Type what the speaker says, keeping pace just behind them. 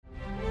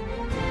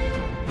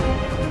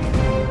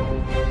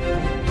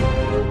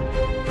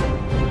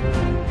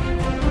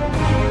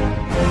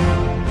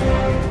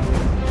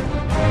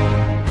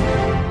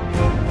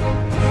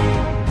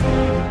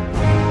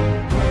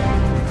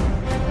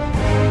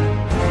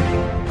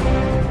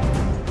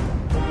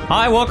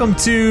Hi, welcome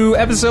to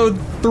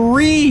episode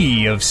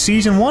 3 of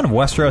season 1 of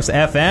Westeros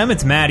FM.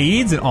 It's Matt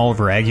Eads and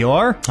Oliver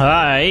Aguilar.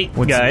 Hi,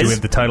 guys. Do we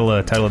have the title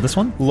of this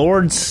one?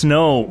 Lord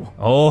Snow.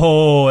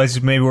 Oh,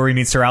 that's maybe where we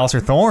meet Sir Alistair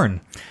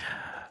Thorne.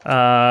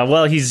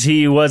 Well,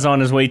 he was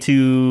on his way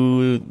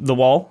to the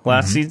wall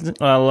last season,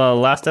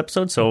 last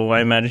episode, so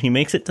I imagine he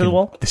makes it to the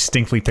wall.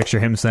 Distinctly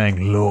picture him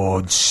saying,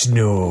 Lord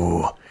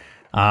Snow.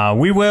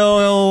 We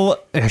will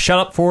shut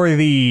up for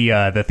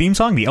the theme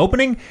song, the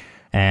opening,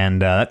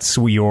 and that's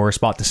your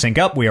spot to sync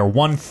up. We are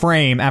one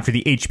frame after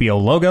the HBO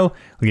logo.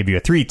 We'll give you a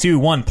 3, 2,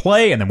 1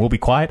 play, and then we'll be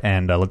quiet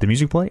and let the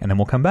music play, and then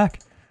we'll come back.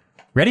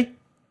 Ready?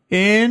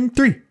 In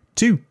 3,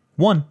 2,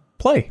 1,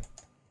 play.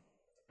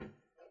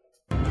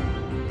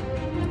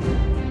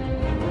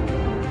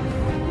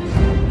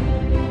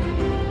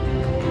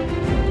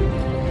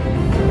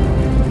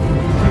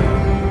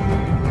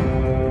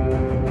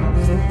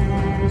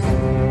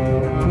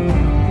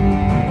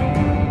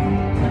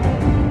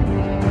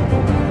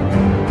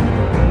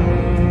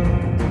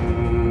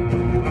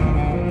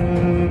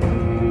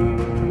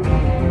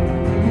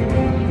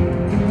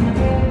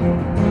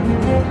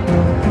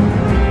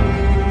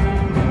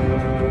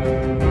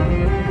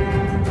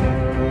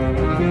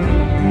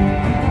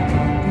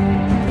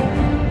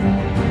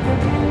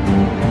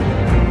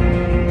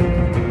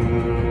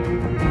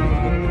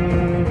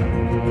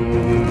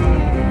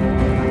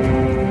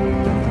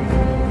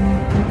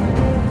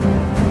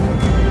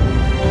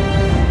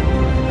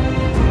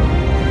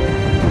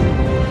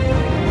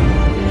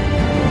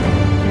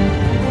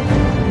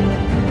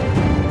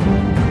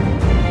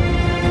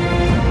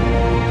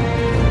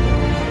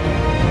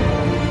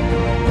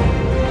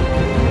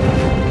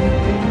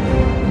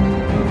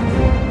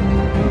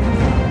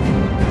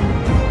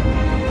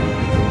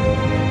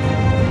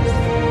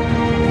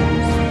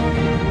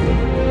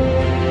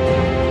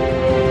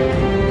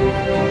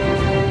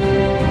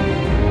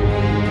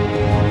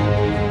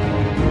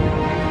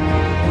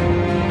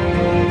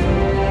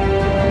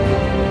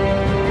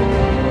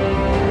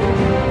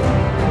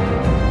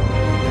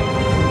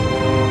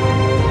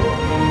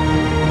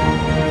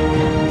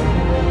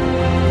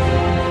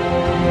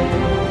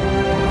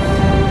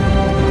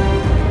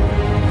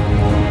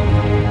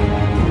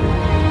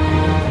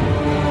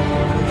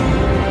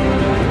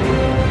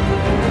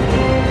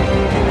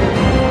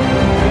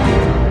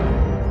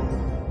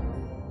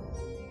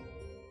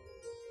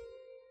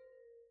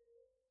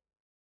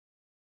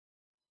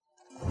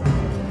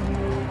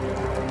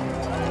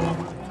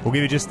 We'll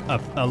give you just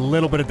a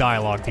little bit of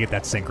dialogue to get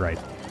that sync right.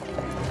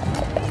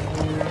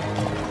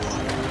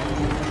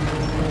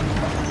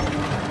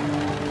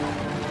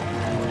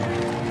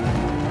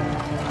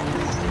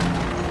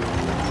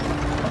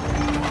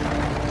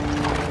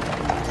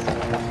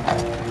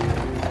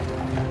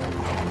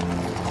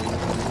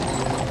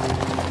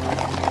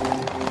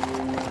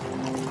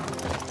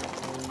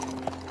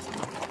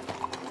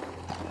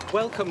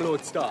 Welcome,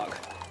 Lord Stark.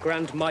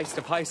 Grand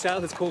Maester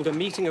Pycelle has called a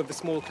meeting of the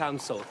small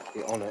council.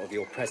 The honour of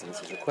your presence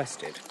is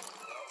requested.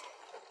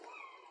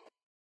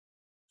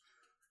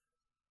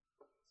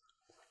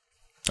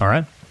 All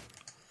right.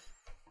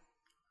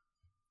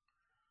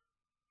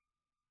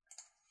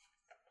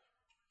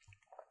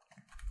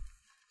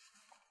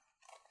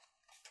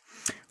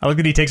 I like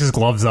that he takes his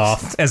gloves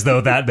off as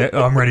though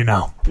oh, I'm ready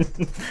now.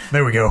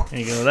 There we go. There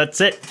you go. That's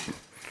it.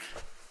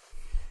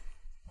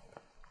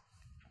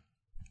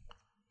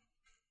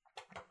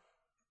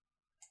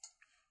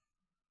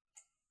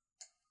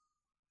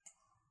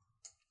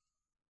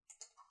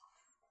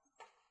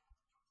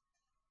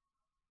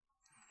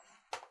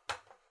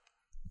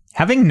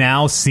 Having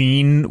now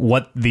seen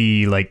what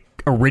the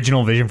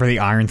original vision for the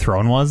Iron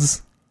Throne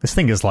was, this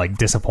thing is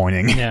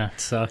disappointing. Yeah, it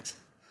sucks.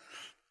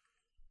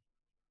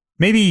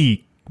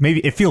 Maybe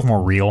it feels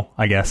more real,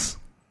 I guess,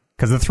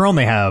 because the throne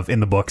they have in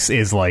the books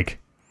is like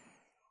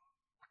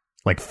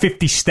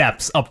 50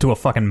 steps up to a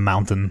fucking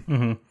mountain.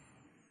 Mm-hmm.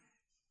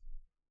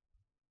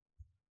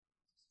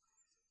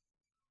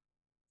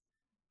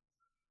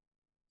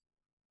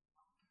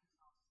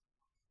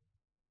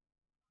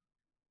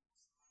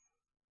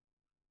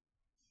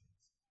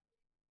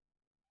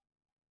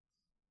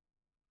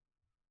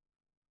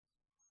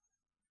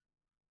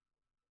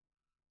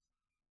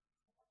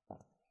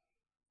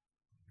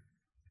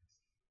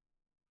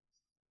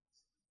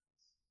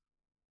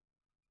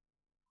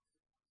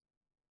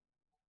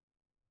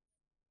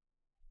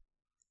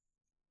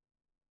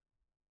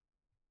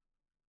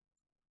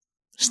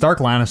 Stark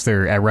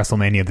Lannister at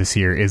WrestleMania this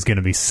year is going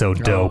to be so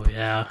dope. Oh,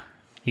 yeah.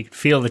 You can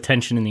feel the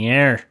tension in the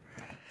air.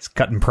 It's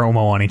cutting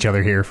promo on each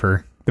other here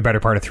for the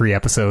better part of 3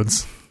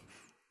 episodes.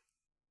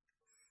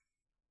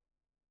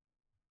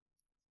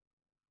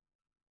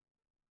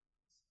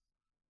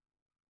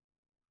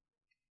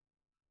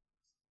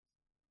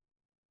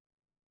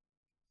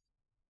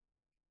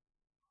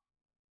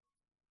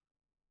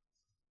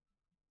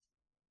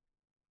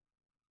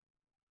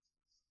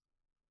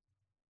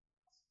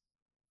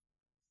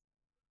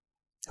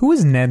 Who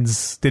was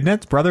Ned's... Did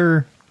Ned's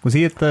brother... Was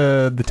he at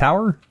the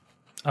tower?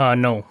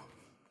 No.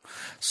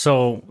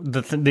 So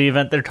the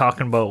event they're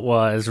talking about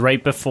was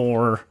right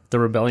before the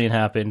rebellion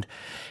happened.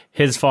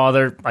 His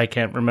father, I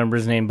can't remember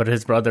his name, but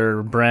his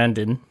brother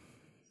Brandon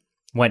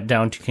went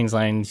down to King's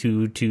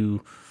Landing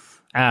to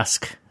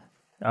ask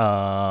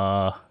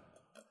the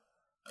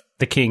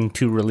king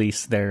to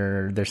release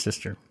their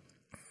sister,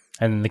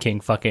 and then the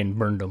king fucking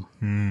burned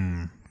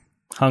them.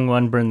 Hung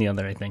one, burned the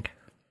other, I think.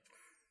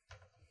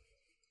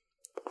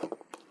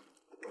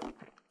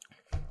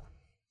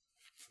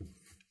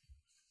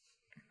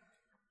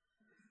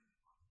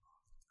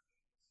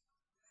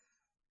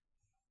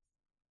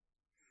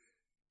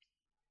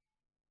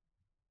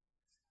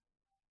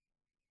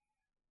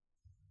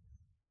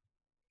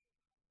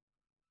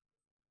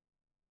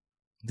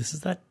 This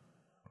is that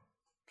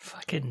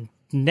fucking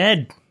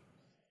Ned.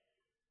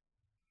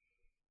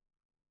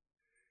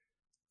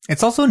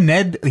 It's also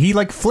Ned, he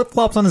like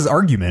flip-flops on his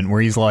argument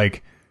where he's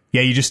like,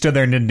 yeah, you just stood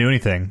there and didn't do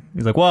anything.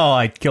 He's like, well,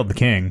 I killed the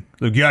king.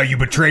 Like, yeah, you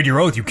betrayed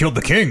your oath, you killed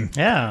the king.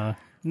 Yeah,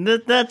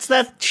 that's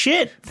that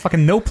shit.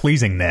 Fucking no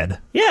pleasing Ned.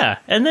 Yeah,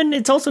 and then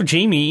it's also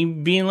Jamie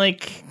being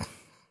like...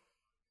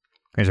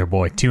 There's our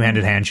boy,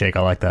 two-handed handshake,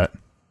 I like that.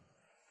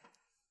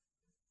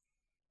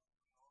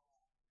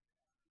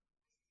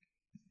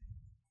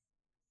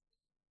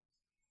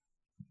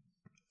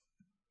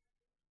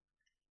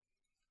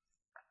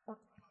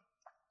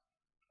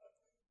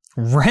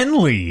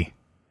 Renly.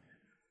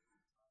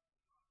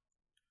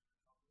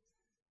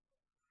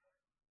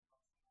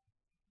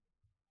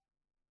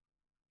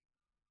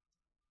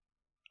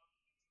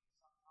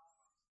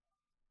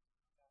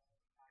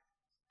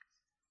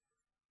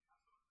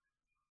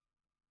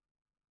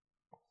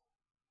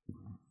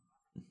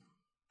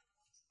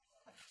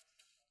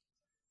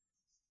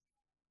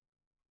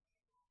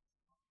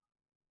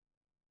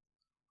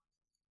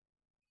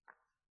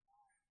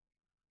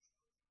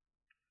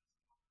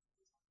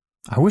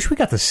 I wish we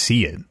got to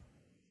see it.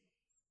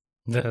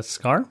 The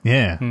scar?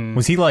 Yeah.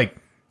 Was he like,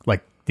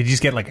 did you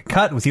just get like a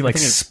cut? Was he like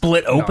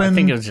split open? No, I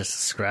think it was just a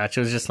scratch. It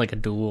was just like a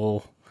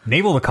dual...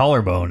 Navel to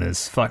collarbone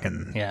is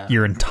fucking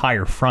your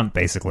entire front,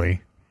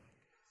 basically.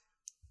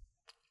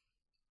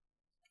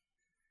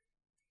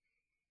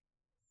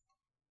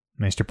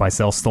 Maester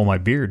Pycelle stole my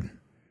beard.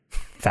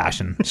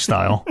 Fashion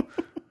style.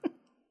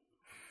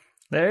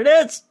 There it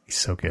is. He's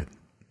so good.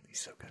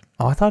 He's so good.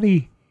 Oh, I thought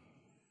he...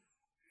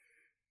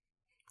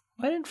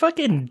 Why didn't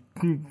fucking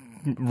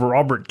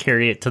Robert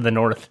carry it to the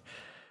north?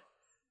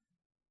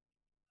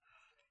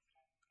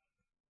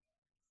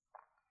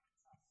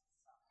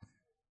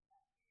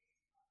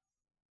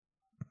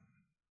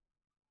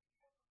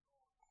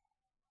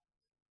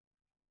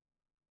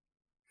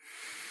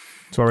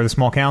 So we're the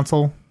small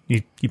council.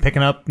 You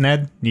picking up,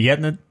 Ned? You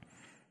getting it?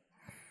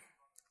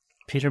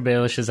 Peter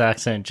Baelish's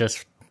accent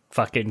just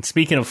fucking...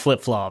 Speaking of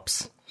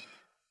flip-flops,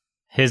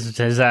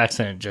 his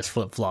accent just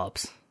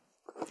flip-flops.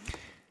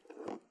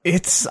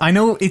 I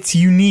know it's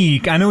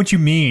unique. I know what you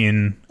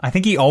mean. I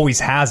think he always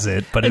has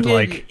it, but he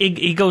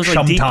goes like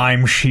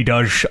sometimes deep. He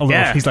does a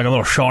little. He's like a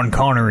little Sean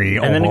Connery,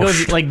 and then it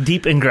goes like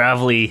deep and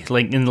gravelly,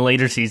 like in the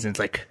later seasons.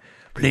 Like,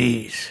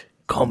 please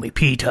call me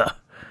Peter.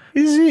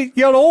 He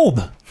got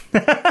old.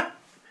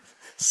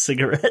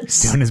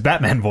 Cigarettes. Doing his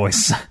Batman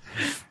voice.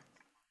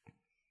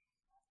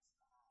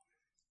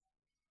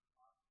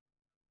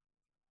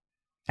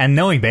 And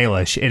knowing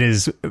Baelish, it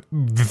is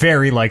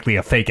very likely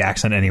a fake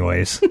accent,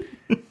 anyways.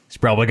 He's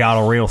probably got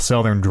a real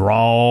southern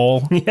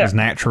drawl, his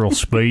natural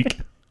speak.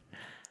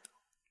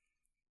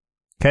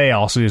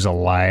 Chaos is a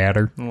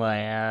ladder.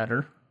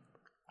 Ladder.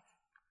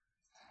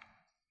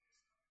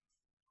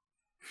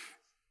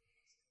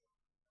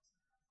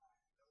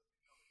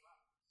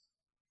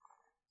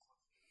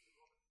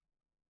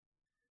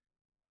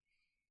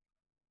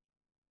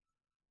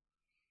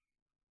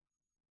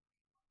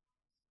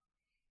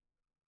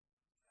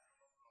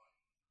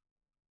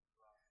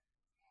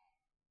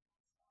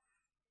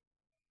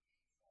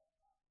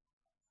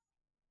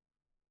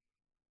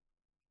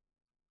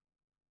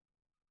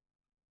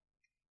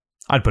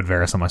 I'd put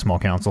Varys on my small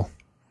council.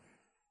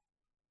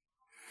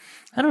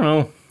 I don't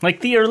know.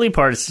 Like, the early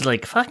parts,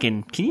 like,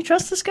 fucking, can you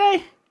trust this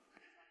guy?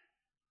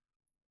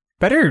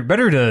 Better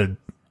to...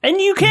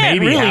 And you can't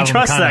really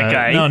trust that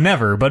guy. No,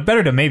 never. But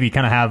better to maybe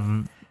kind of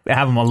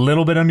have him a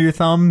little bit under your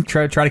thumb,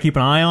 try to keep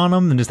an eye on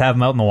him, than just have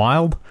him out in the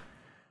wild.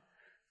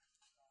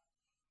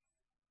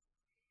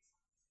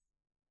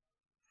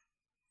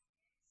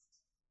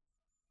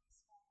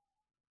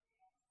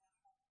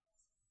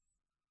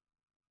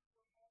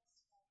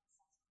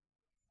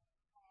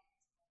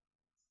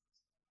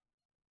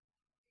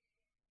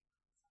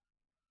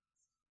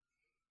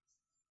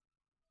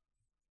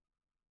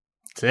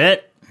 That's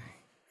it.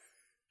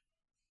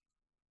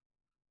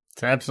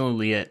 That's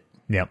absolutely it.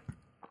 Yep.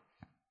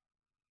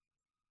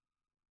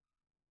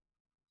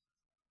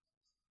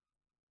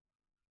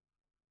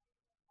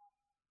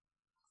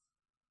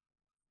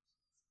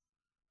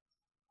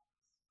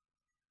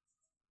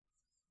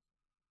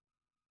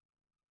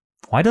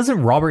 Why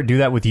doesn't Robert do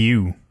that with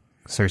you,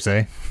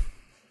 Cersei?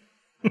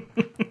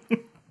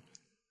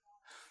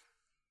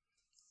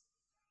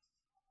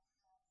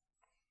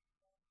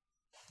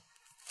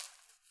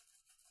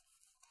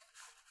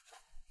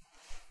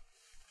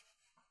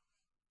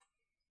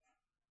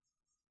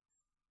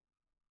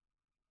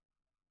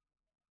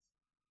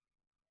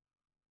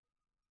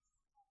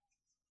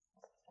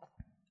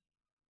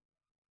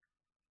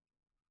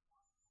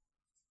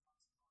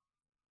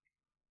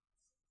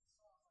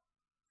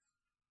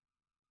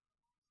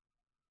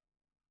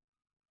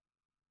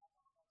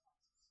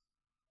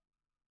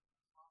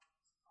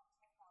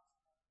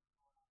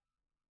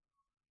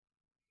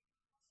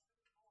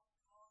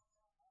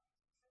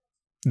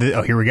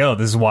 Here we go.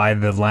 This is why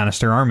the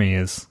Lannister army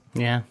is...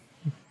 Yeah.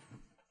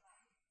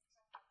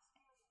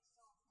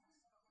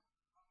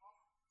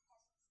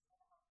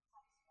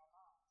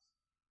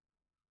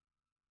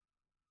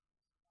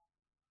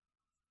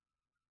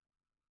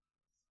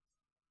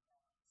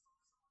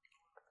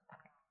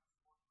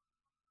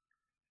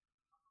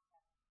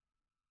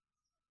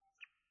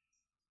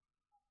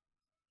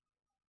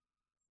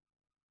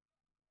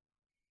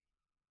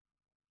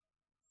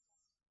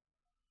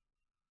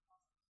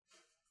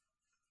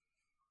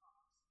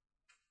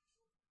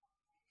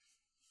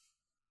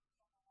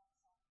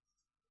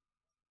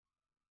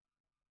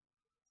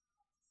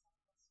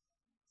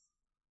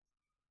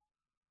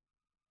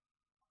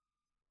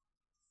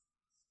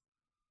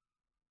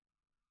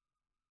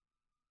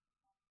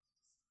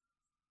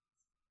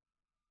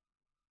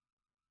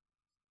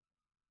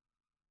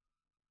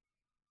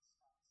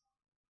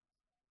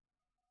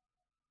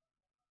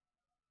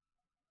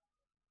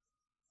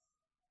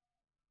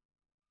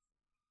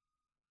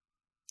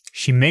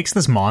 She makes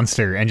this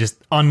monster and just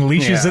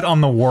unleashes it on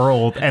the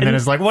world, and then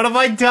is like, "What have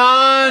I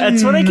done?"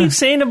 That's what I keep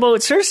saying about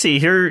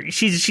Cersei.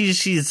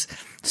 She's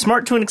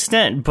smart to an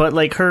extent, but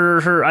like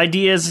her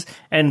ideas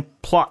and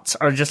plots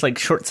are just like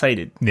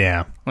short-sighted.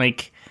 Yeah,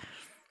 Like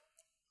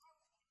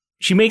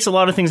she makes a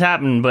lot of things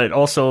happen, but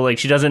also like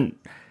she doesn't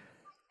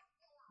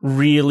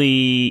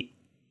really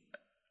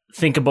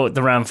think about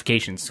the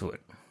ramifications to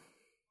it.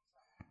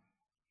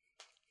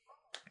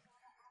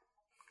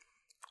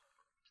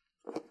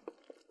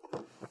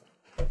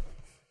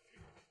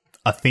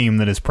 a theme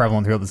that is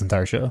prevalent throughout this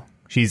entire show.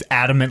 She's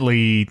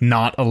adamantly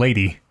not a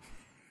lady.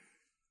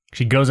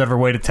 She goes out of her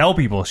way to tell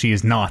people she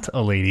is not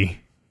a lady.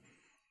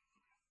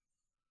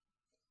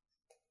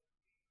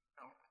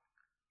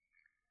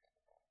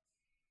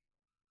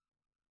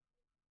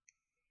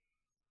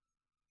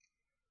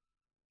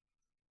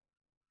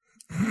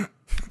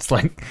 It's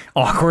like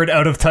awkward,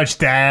 out of touch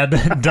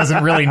dad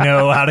doesn't really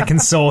know how to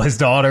console his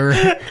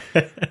daughter.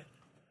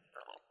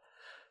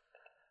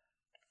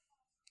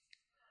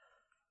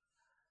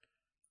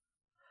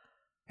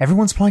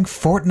 Everyone's playing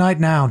Fortnite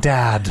now,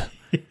 Dad.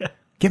 Yeah.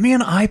 Give me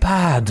an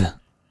iPad.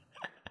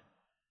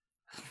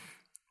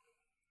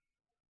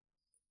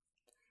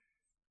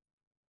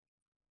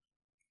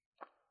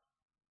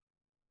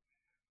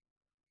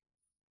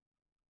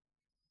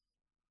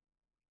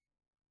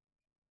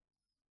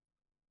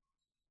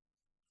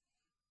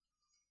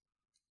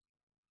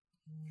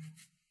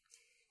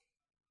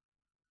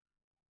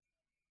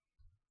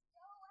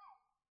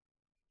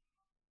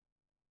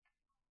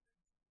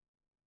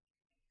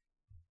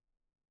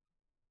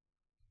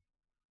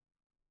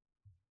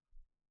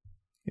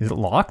 Is it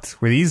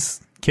locked? Were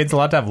these kids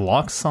allowed to have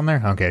locks on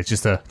there? Okay, it's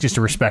just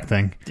a respect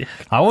thing. Yeah.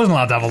 I wasn't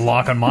allowed to have a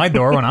lock on my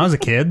door when I was a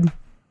kid.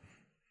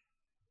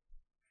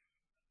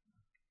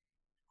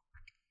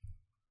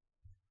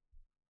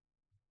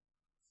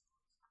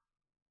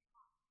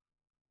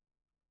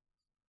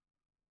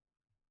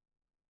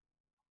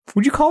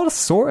 Would you call it a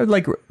sword?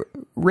 Like,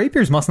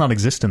 rapiers must not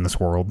exist in this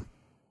world.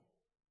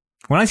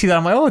 When I see that,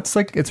 I'm like, oh, it's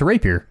a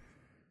rapier.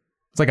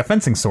 It's like a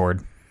fencing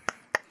sword.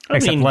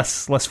 Except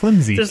less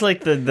flimsy. There's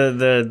like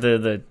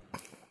the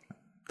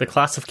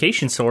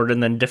classification sword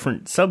and then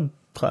different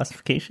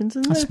sub-classifications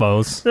in there. I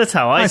suppose. That's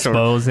how I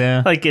suppose,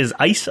 yeah. Like, is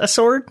ice a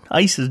sword?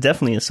 Ice is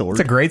definitely a sword. It's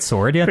a great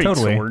sword, yeah,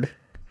 totally. Sword.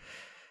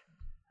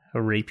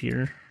 A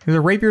rapier. Is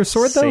a rapier a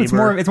sword, though? It's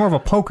more of a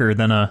poker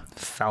than a...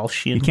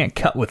 Falchion. You can't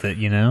cut with it,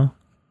 you know?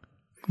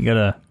 You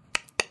gotta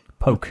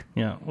poke.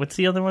 Yeah. What's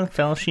the other one?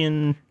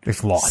 Falchion?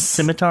 There's lots.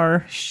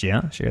 Scimitar?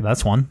 Yeah, sure,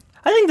 that's one.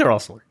 I think they're all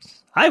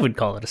swords. I would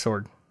call it a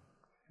sword.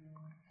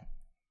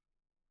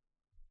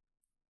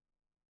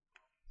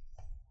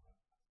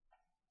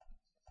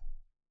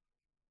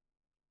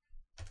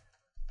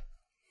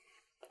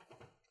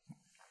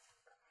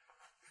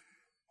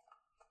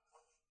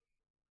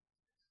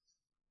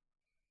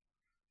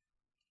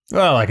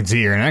 Well, I can see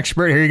you're an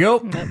expert. Here you go.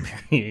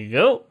 Here you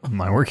go.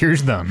 My work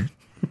here's done.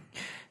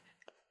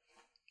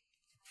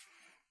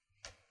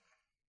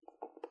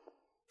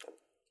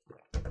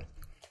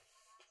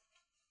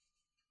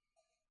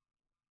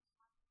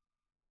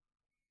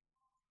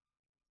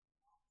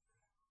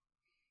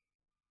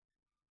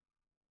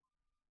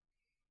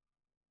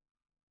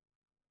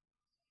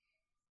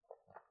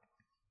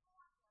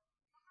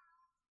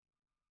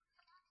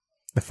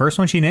 The first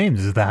one she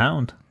names is the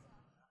Hound.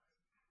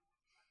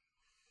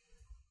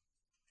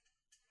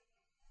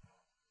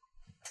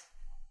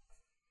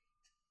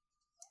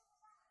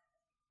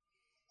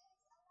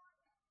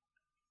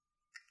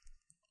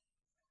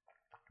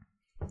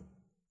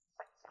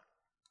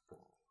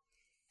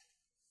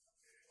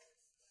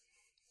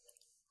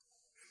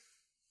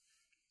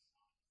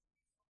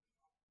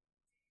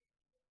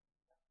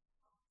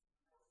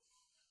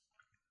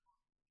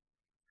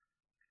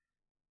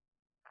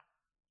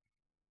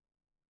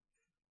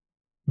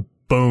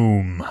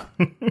 Boom.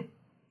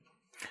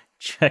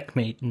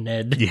 Checkmate,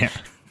 Ned. Yeah.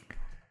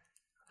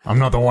 I'm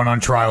not the one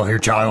on trial here,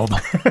 child.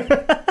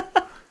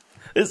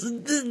 This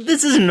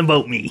isn't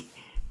about me.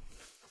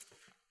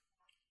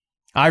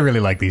 I really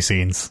like these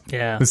scenes.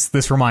 Yeah.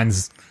 This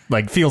reminds,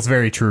 feels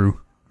very true,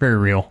 very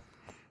real.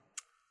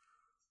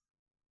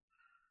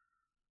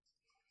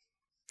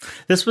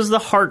 This was the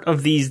heart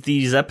of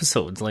these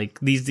episodes, like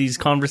these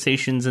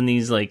conversations and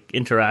these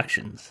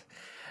interactions.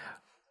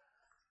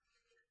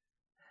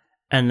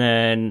 And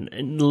then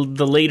in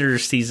the later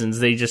seasons,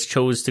 they just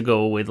chose to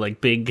go with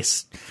big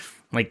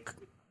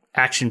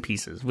action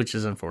pieces, which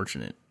is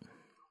unfortunate.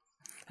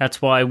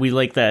 That's why we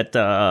like that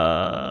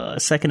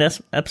second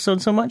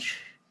episode so much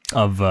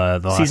Of the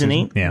last season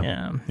 8.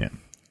 Yeah.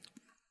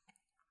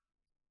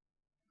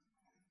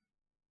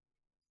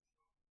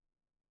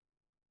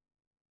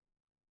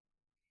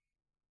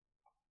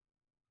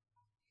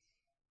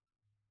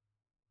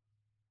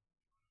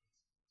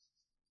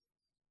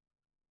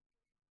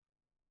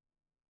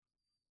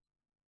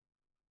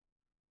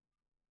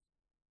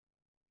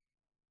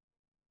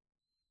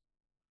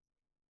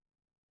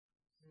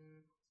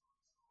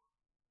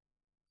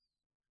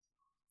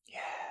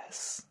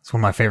 Yes. It's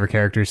one of my favorite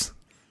characters.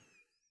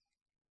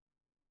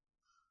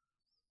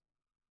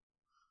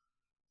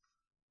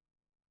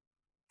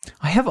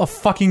 I have a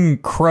fucking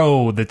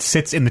crow that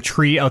sits in the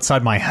tree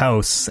outside my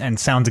house and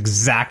sounds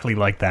exactly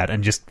like that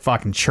and just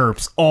fucking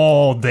chirps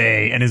all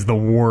day and is the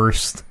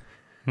worst.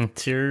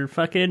 It's your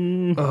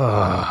fucking...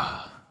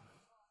 My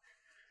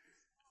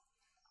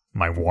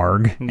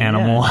warg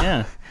animal.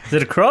 Yeah. Is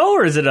it a crow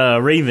or is it a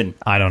raven?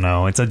 I don't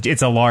know.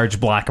 It's a large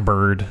black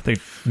bird that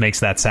makes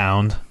that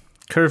sound.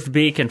 Curved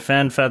beak and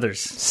fan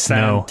feathers.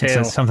 Snow. Fan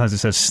tail. Sometimes it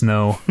says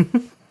snow.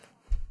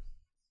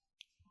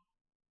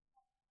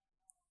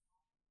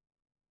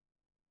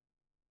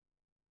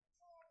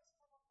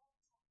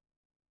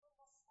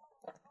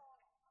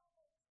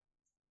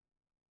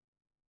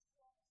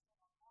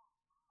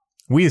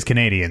 We as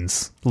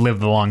Canadians live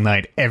the long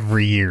night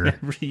every year.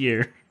 Every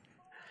year.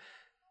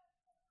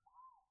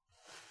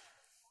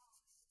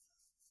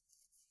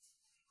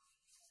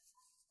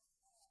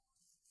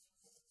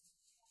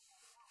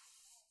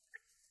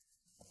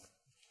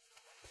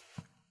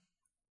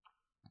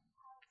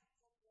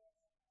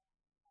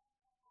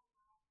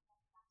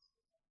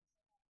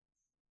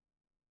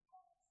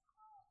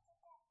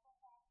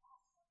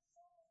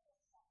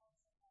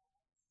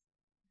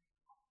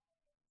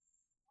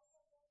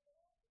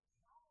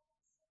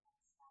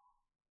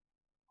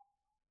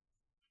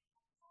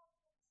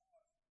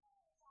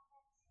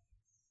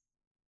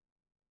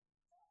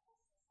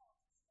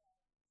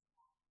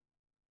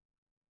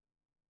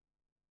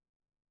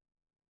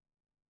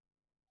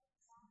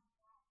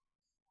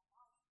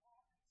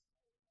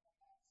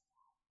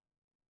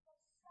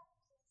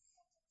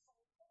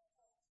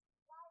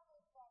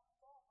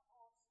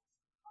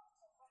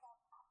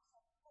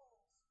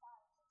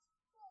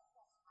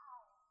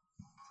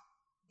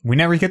 We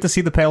never get to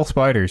see the pale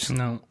spiders.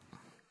 No.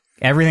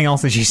 Everything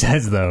else that she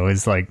says, though,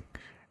 is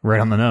right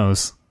on the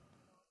nose.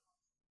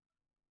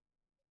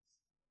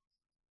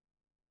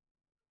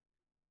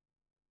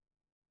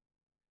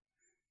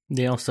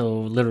 They also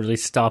literally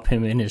stop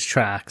him in his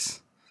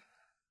tracks.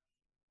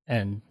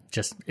 And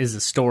just is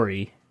a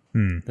story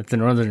that the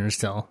Northerners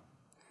tell.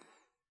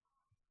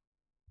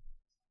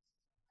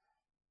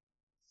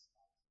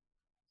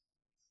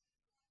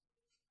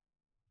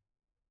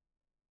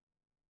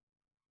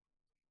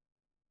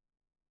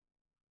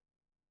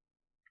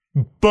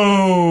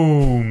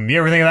 Boom! You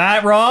ever think of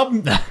that,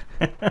 Rob?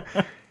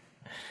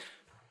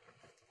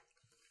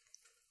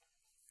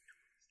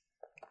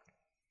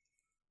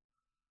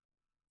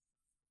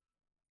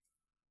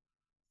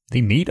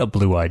 They meet a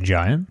blue-eyed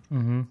giant.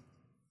 Mm-hmm.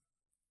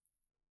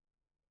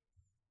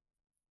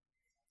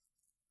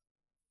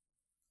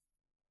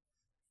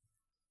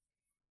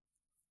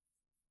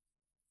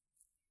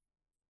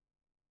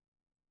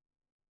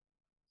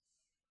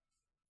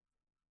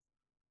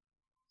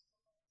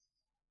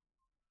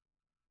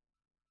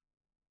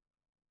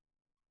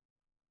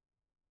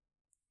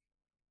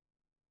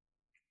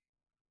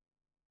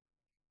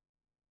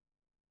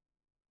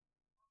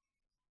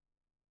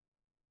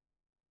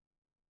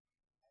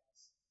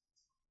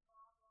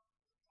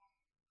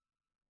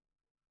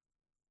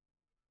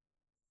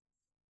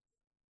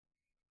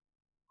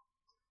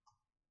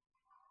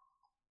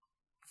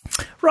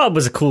 Rob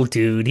was a cool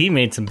dude. He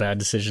made some bad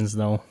decisions,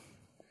 though.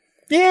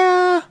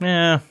 Yeah.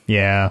 Yeah.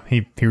 Yeah,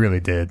 he really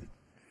did.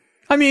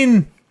 I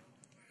mean,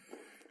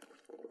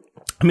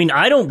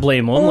 I don't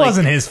blame him. it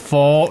wasn't his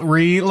fault,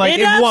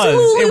 it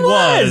absolutely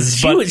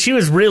was. But She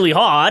was really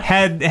hot.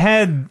 had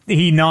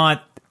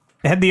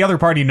the other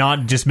party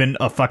not just been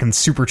a fucking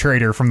super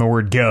traitor from the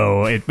word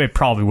go, it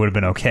probably would have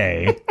been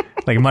okay.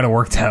 It might have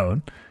worked out.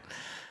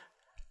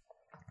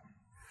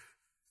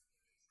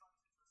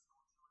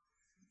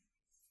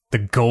 The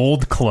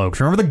gold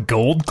cloaks. Remember the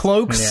gold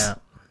cloaks? Yeah.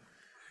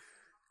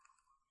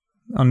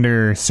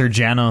 Under Sir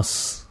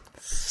Janos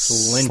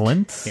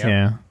Slint? Yep.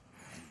 Yeah.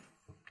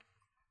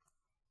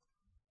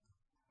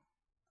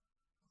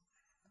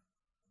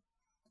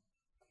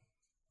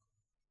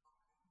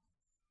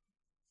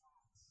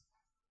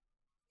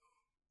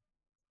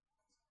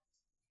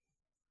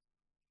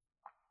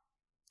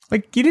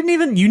 Like,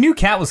 you knew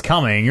Cat was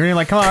coming. You're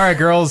like, come on, all right,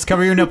 girls,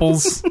 cover your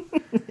nipples.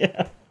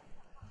 Yeah.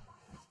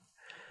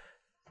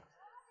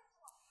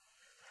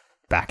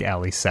 Back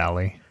alley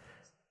Sally.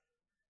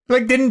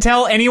 Like, didn't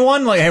tell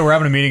anyone? Like, hey, we're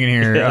having a meeting in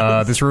here.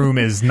 Yes. This room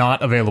is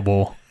not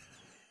available.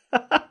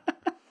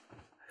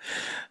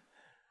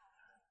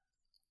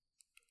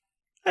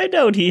 I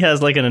doubt he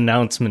has, like, an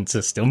announcement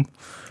system.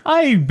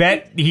 I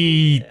bet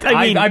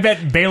I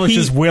bet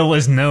Baelish's will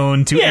is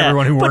known to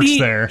everyone who works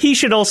there. He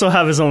should also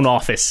have his own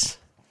office.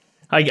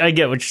 I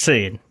get what you're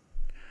saying.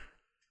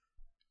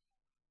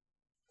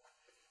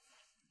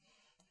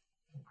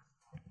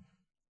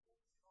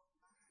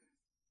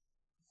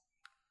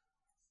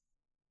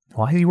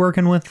 Why is he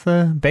working with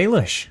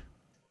Baelish?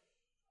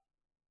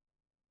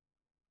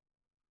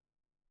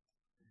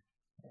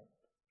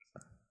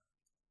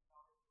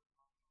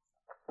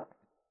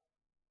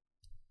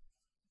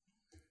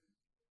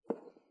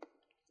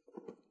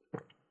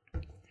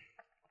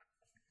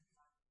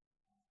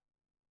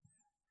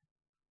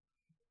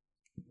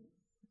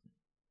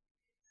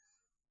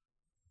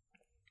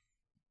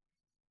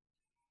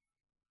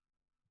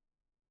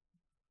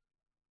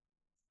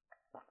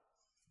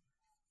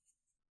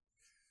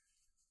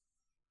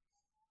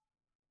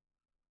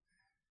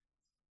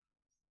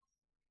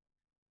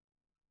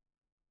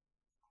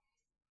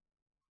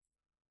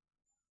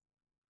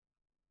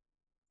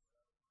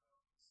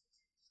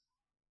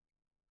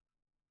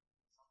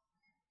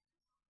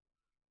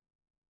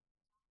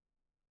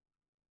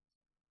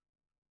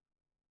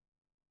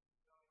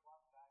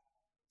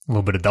 A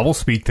little bit of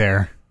doublespeak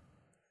there.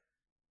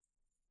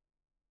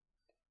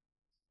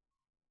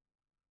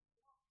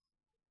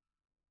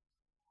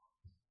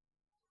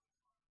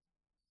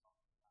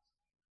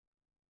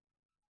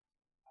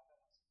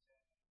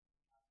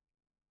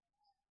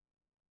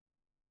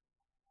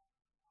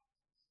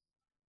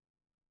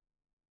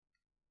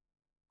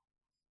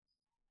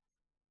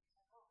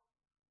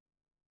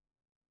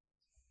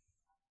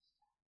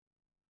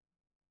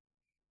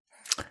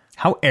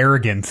 How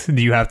arrogant do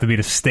you have to be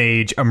to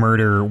stage a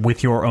murder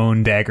with your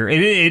own dagger?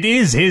 It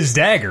is his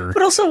dagger.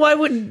 But also, why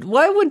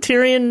would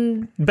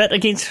Tyrion bet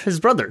against his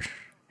brother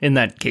in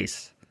that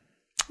case?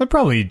 But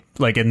probably,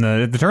 like, in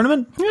the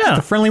tournament? Yeah.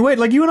 The friendly weight,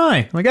 like you and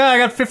I. Like, I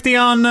got 50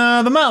 on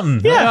the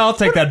mountain. Yeah. I'll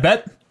take that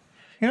bet.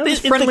 You know,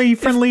 just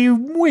friendly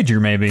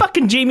wager, maybe.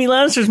 Fucking Jaime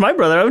Lannister's my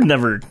brother. I would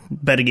never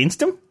bet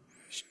against him.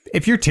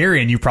 If you're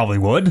Tyrion, you probably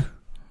would.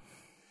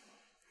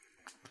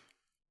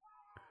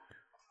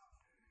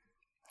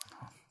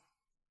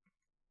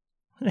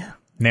 Yeah.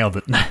 Nailed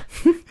it. It's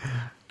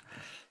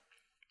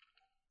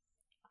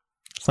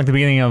like the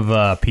beginning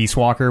of Peace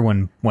Walker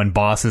when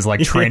Boss is like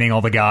training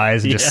all the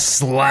guys and just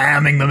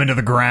slamming them into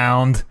the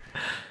ground.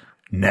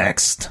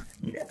 Next.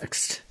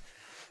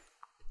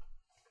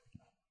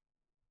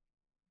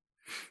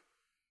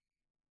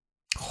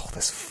 Oh,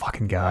 this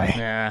fucking guy.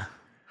 Yeah.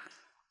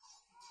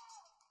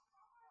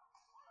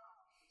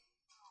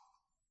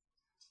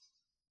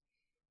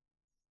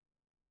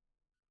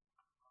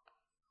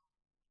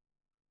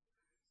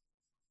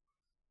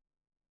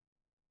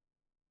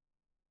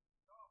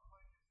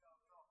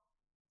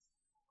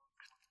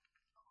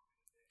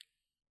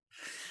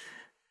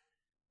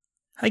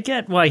 I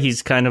get why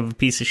he's kind of a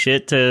piece of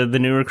shit to the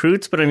new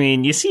recruits, but I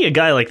mean, you see a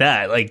guy like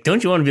that, like,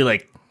 don't you want to be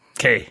like,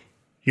 okay,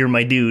 you're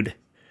my dude.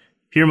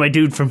 You're my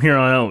dude from here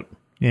on out.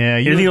 Yeah,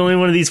 You're the only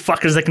one of these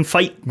fuckers that can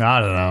fight.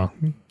 I don't know.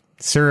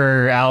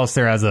 Sir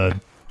Alistair has a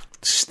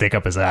stick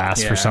up his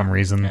ass for some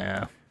reason.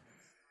 Yeah.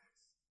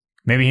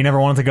 Maybe he never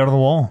wanted to go to the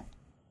wall.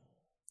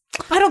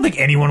 I don't think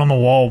anyone on the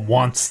wall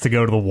wants to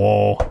go to the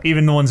wall.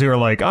 Even the ones who are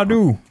like, I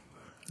do.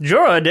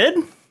 Jorah did.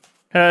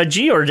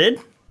 Gior did.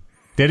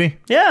 Did he?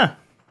 Yeah.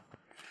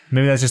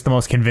 Maybe that's just the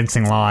most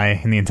convincing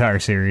lie in the entire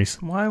series.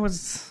 Why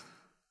was...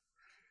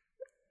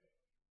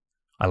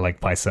 I like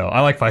Pycelle.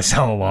 I like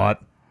Pycelle a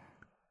lot.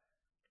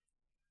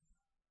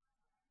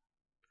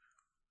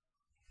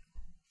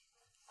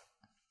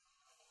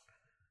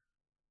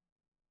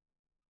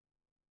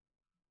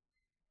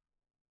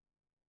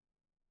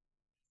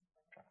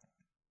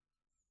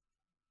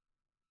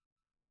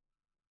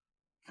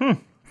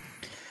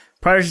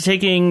 Prior to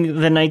taking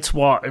the Night's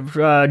Watch,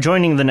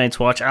 joining the Night's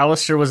Watch,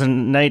 Alistair was a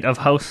knight of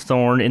House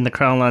Thorn in the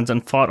Crownlands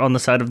and fought on the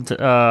side of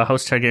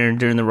House Targaryen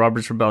during the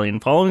Roberts Rebellion.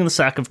 Following the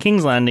sack of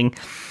King's Landing,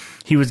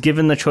 he was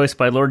given the choice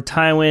by Lord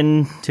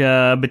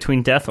Tywin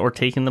between death or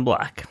taking the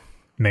Black.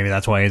 Maybe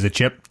that's why he has a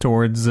chip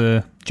towards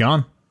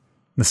Jon,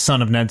 the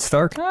son of Ned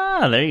Stark.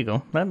 Ah, there you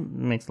go. That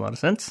makes a lot of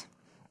sense.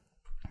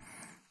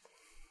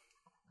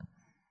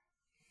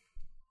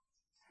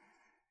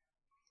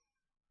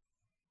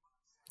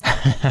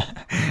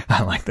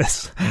 I like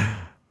this.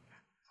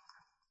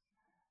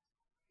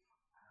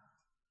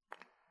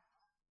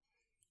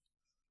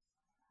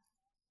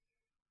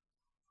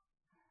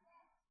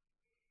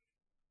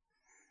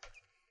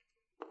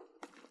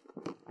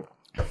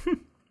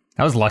 That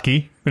was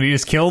lucky, but he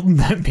just killed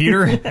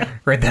Peter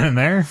right then and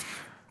there.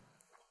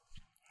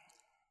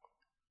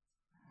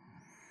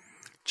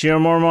 Jeor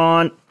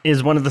Mormont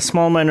is one of the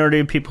small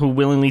minority of people who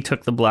willingly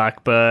took the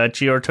black, but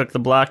Jeor took the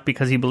black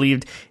because he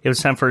believed it was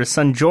time for his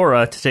son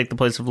Jorah to take the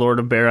place of Lord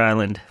of Bear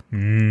Island.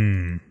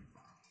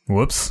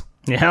 Whoops.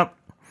 Yep.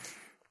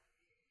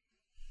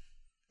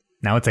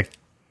 Now it's a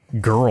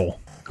girl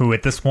who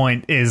at this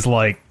point is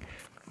like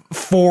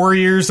 4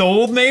 years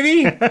old,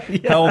 maybe?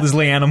 How old is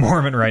Lyanna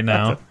Mormont right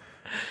now?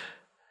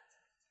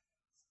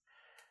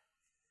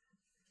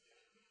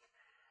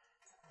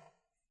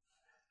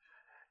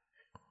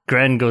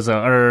 Gren goes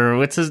out, or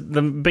what's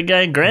the big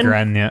guy?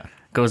 Gren, yeah.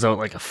 Goes out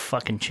like a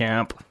fucking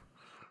champ.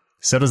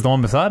 So does the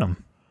one beside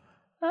him.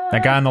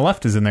 That guy on the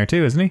left is in there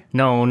too, isn't he?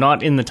 No,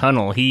 not in the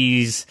tunnel.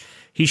 He's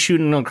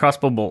shooting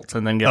crossbow bolts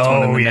and then gets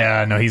one in the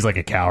neck. No, he's like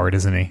a coward,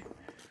 isn't he?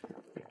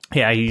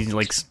 Yeah, he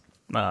like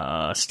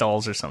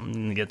stalls or something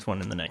and gets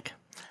one in the neck.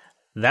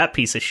 That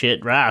piece of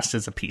shit, Rast,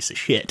 is a piece of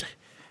shit.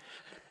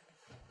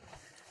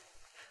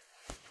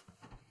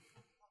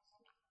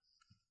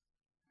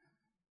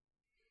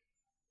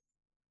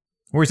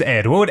 Where's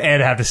Ed? What would Ed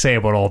have to say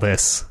about all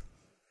this?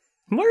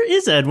 Where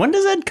is Ed? When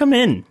does Ed come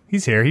in?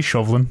 He's here. He's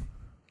shoveling.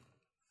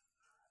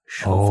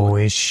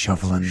 Always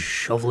shoveling.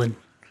 Shoveling.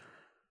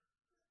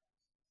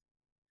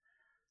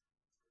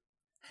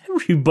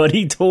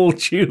 Everybody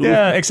told you.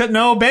 Yeah, except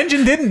no,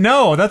 Benjen didn't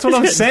know. That's what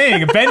I'm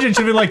saying. Benjen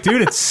should be like,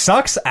 dude, it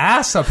sucks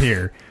ass up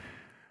here.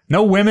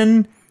 No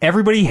women.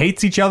 Everybody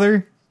hates each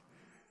other.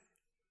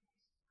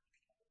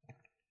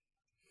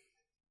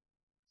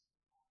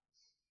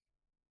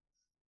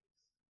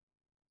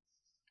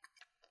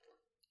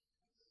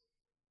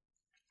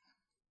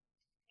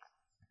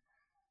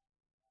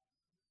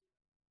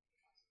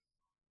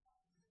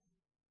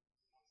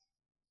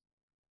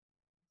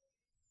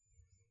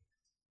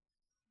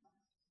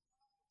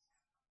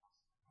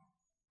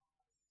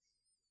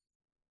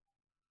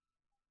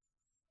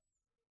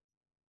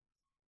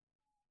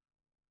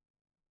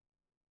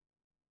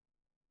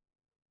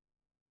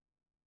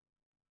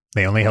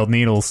 They only held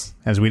needles,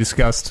 as we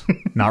discussed,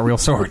 not real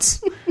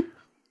swords.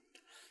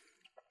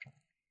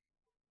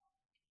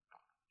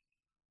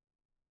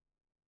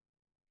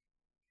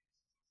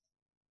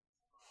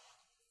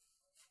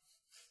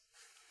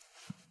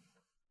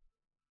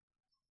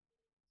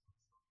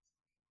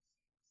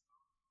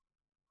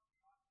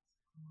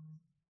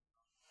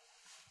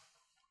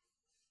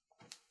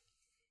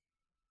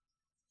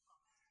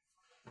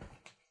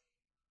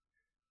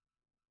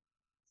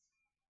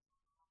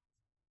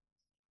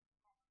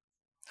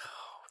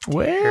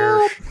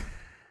 Well,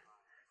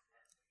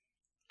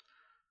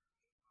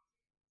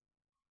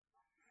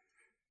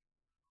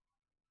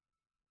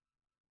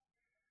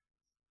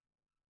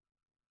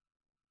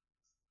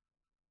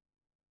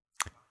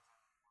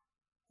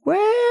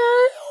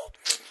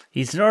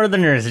 These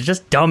Northerners are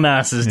just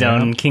dumbasses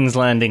down in King's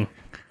Landing.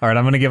 All right,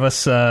 I'm going to give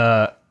us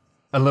a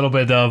little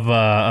bit of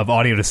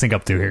audio to sync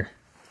up to here.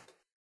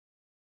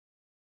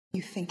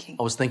 You thinking?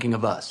 I was thinking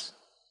of us.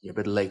 You're a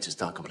bit late to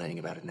start complaining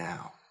about it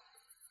now.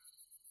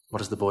 What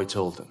has the boy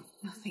told them?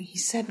 Nothing. He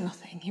said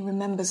nothing. He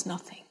remembers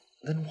nothing.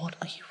 Then what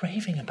are you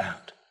raving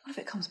about? What if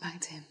it comes back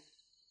to him?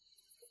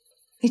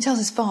 He tells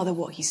his father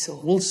what he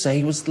saw. We'll say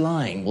he was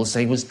lying. We'll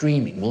say he was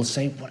dreaming. We'll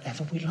say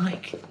whatever we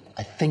like.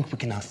 I think we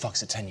can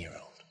outfox a 10-year-old.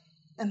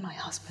 And my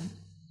husband.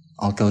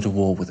 I'll go to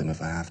war with him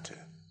if I have to.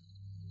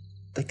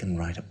 They can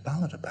write a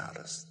ballad about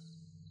us.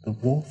 The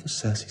war for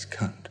Cersei's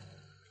cunt.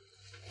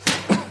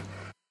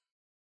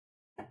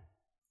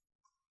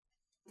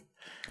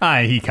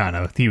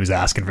 He was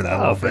asking for that a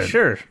little For bit.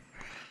 sure.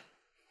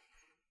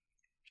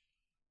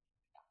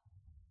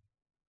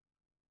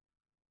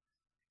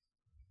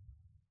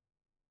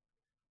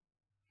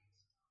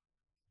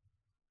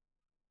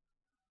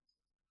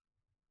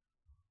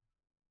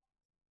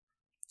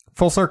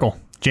 Full circle.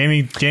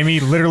 Jamie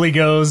literally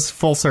goes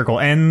full circle.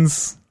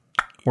 Ends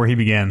where he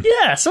began.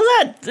 Yeah, so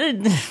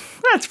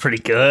that's pretty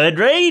good,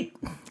 right?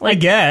 I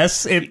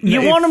guess.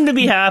 You want him to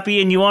be happy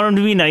and you want him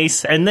to be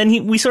nice, and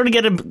then we sort of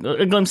get a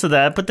glimpse of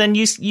that, but then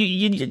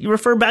you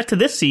refer back to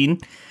this scene,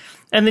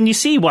 and then you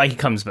see why he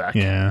comes back.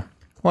 Yeah.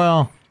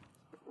 Well,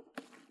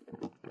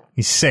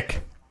 he's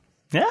sick.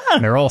 Yeah.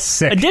 They're all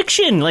sick.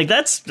 Addiction, like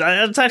that's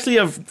actually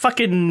a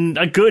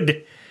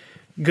good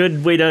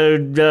way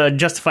to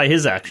justify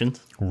his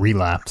actions.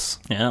 Relapse.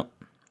 Yeah.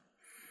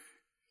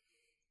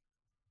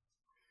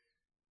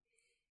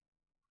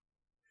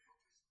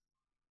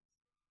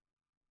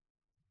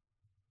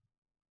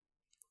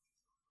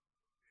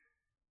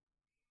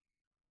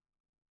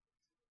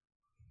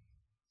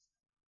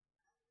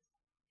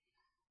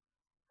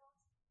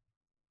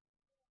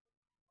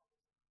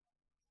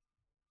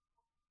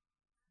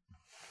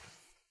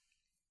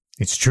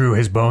 It's true,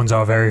 his bones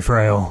are very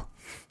frail.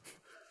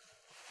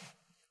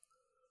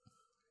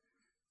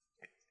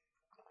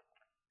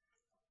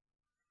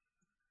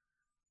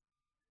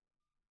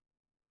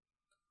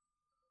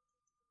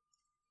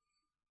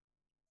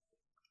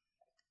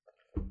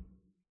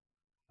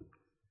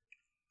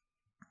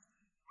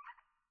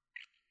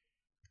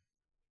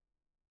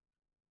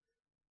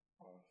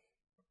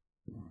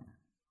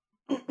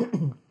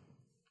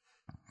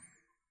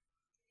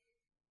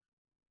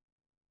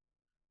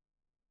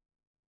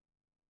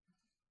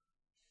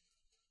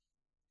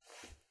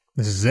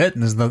 This is it.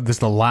 This is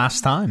the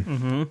last time.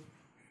 Mm-hmm.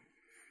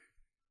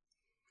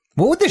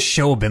 What would this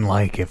show have been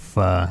like if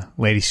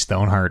Lady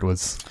Stoneheart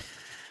was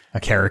a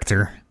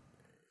character?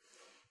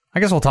 I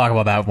guess we'll talk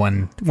about that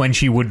when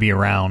she would be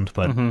around,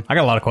 but I got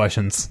a lot of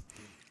questions.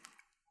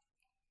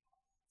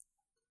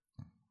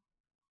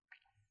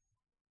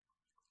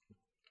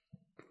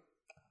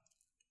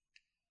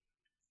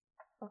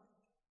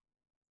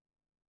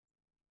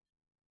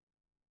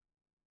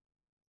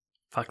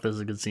 Fuck, this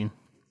is a good scene.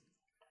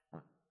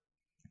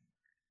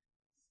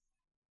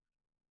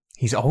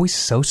 He's always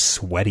so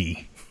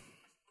sweaty.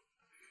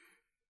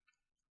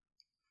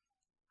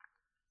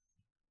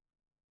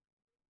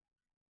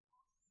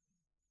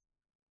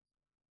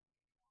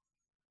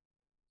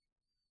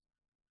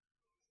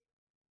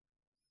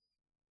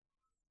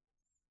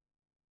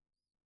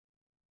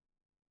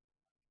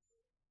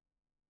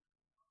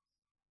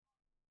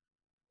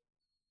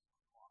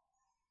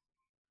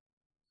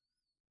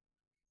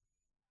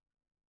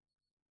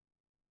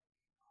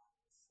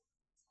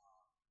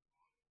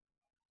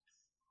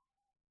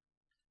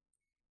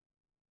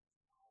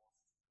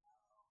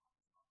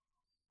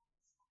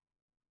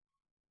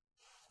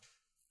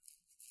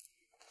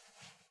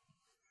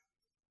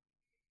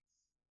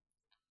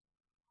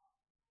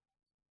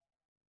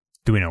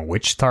 Do we know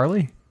which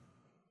Tarly?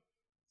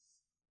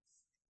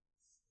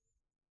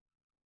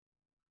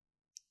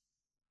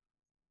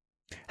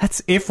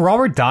 That's if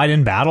Robert died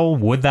in battle,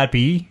 would that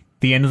be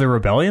the end of the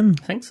rebellion?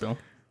 I think so.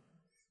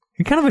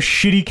 You're kind of a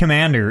shitty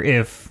commander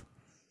if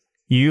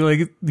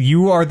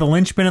you are the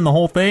linchpin in the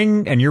whole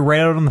thing and you're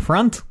right out on the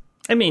front.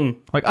 I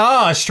mean, Like,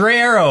 a stray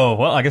arrow.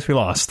 Well, I guess we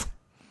lost.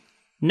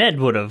 Ned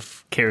would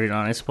have carried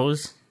on, I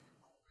suppose.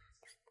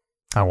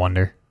 I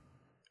wonder.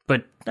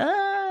 But,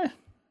 I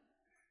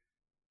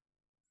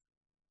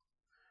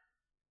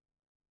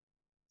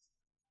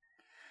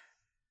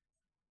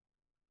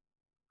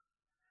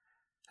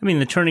mean,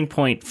 the turning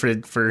point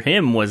for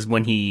him was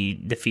when he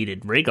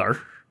defeated Rhaegar.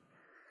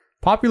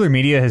 Popular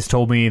media has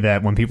told me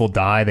that when people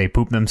die, they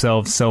poop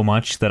themselves so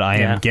much that I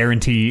am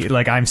guaranteed,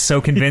 like, I'm so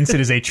convinced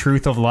it is a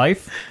truth of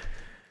life.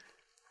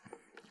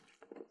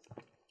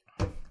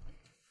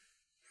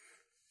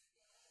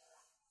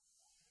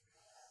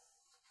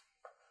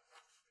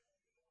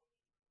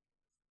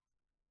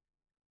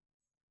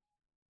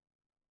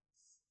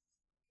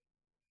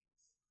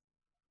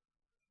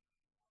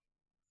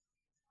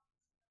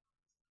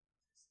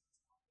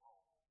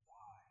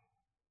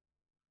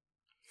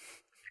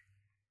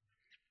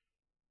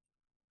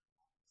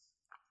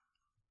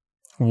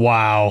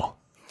 Wow.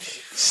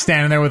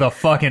 Standing there with a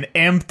fucking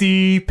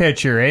empty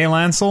pitcher, eh,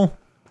 Lancel?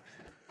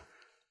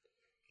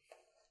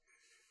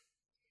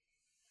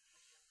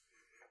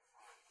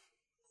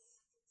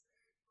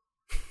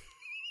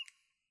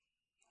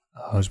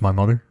 Oh, is my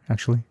mother,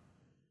 actually?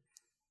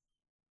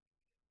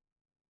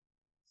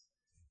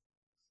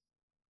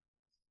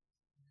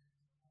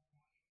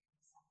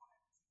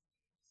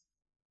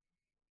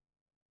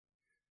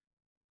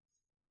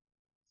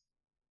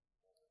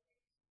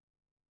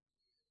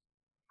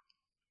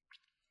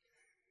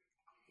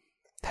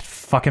 That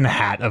fucking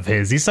hat of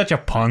his. He's such a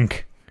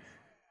punk.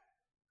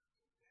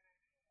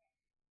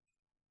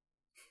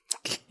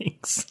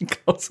 Kings. He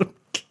calls him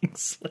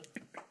Kingslayer.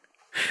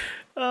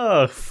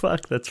 Oh,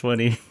 fuck, that's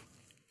funny.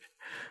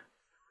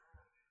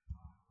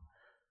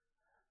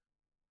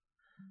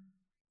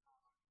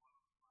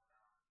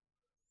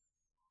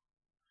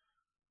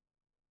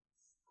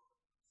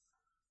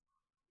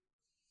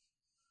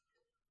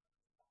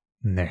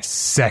 And their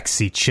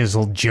sexy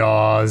chiseled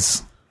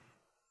jaws.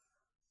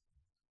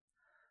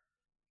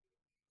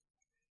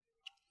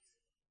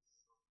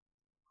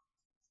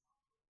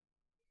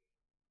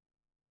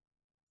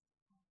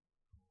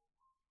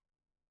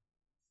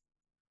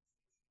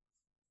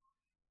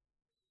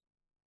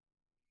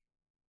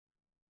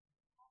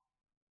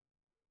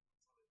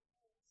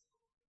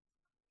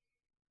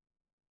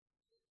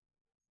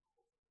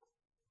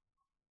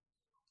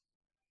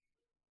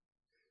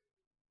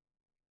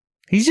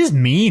 He's just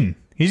mean.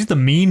 He's just a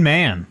mean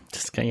man.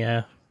 Just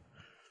yeah.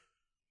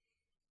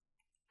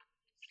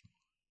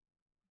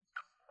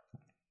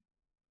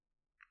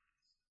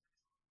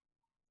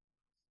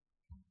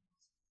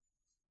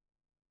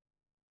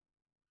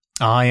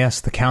 Ah,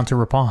 yes, the counter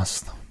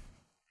riposte.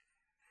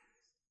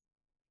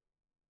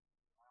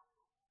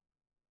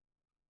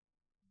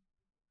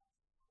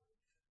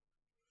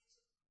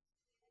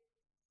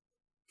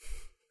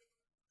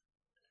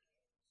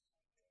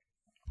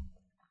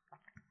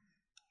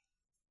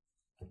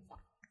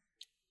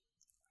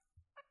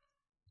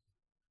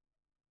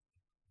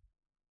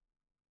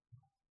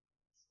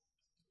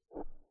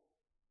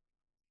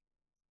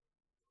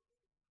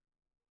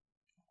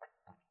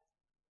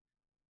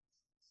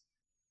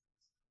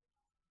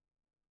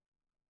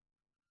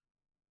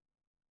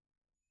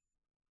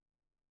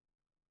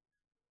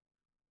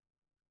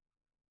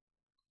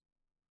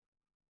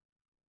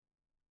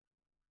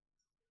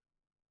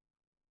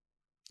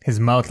 His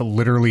mouth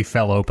literally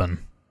fell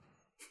open.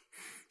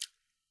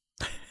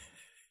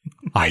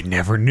 I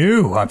never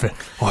knew.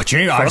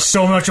 James, I have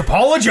so much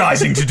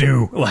apologizing to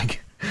do.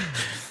 Like,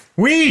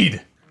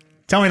 Weed!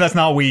 Tell me that's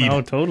not weed.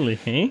 Oh, totally.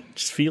 Hey,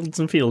 just fields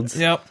and fields.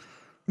 Yep.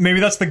 Maybe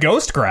that's the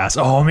ghost grass.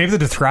 Oh, maybe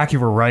the Dothraki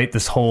were right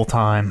this whole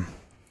time.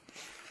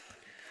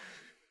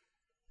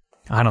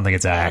 I don't think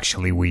it's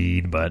actually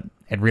weed, but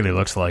it really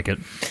looks like it.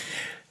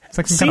 It's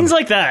like Scenes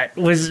like that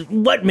was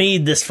what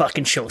made this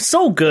fucking show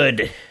so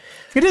good.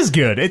 It is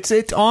good. It's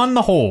on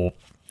the whole.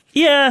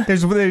 Yeah.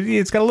 It's a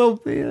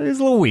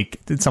little weak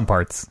in some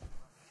parts.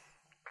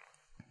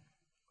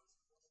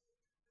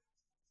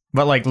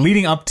 But like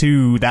leading up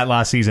to that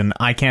last season,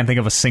 I can't think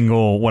of a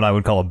single what I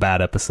would call a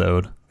bad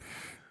episode.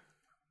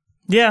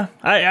 Yeah,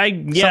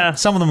 yeah.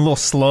 Some of them a little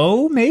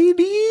slow,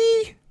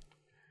 maybe.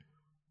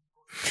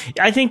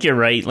 I think you're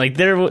right. Like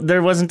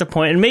there wasn't a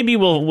point, and maybe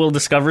we'll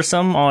discover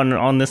some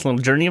on this little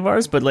journey of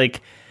ours. But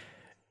like,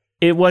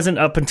 it wasn't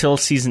up until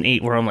season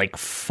 8 where I'm like,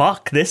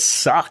 "Fuck, this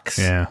sucks."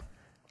 Yeah.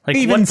 Like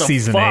even what the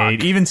season fuck?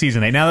 8. Even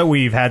season 8. Now that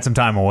we've had some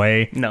time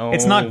away, No.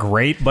 it's not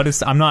great,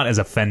 but I'm not as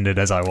offended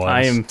as I was.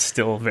 I am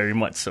still very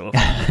much so.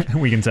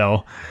 We can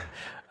tell.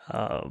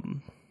 I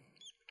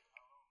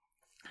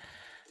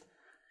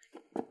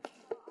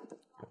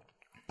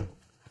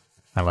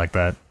like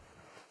that.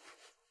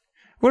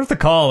 What if the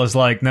call is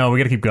like, no, we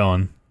gotta keep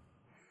going?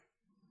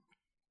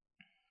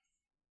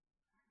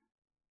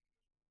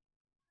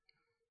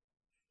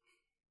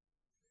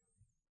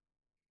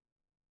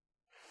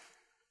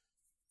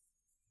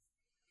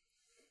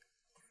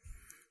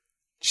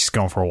 She's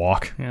going for a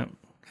walk.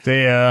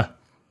 Yeah.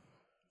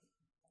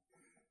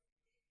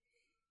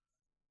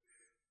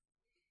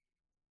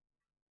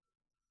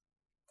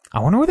 I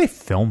wonder where they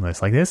film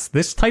this. Like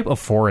this type of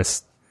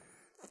forest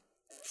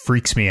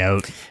freaks me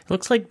out. It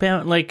looks like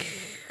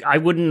I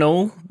wouldn't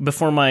know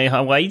before my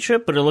Hawaii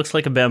trip, but it looks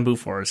like a bamboo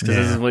forest because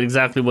this is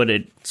exactly what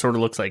it sort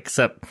of looks like.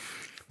 Except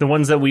the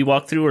ones that we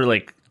walked through are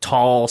like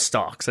tall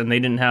stalks, and they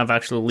didn't have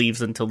actual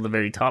leaves until the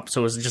very top,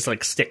 so it was just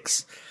like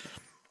sticks.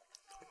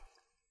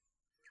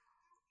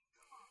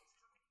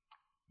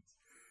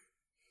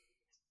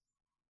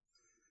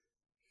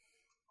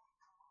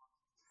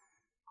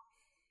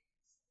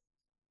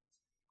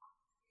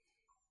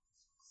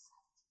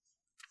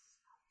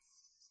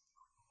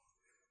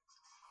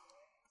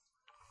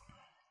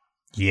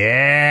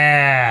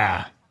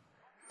 Yeah.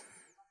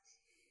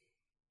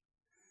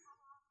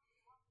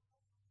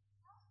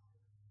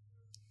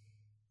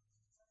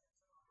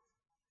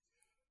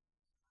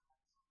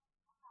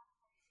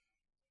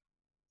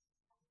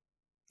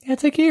 Yeah,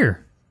 take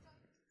here.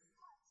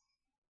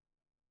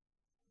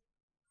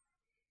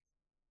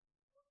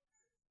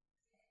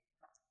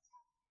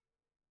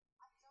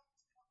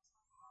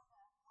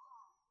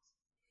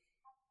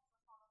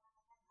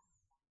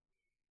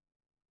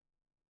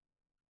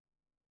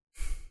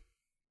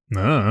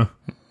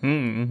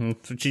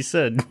 That's what she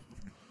said.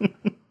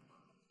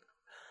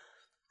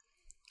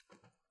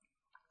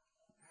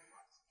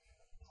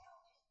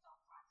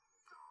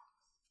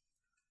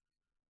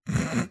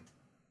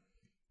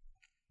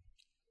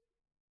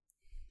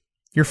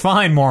 You're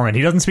fine, Mormon.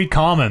 He doesn't speak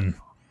common.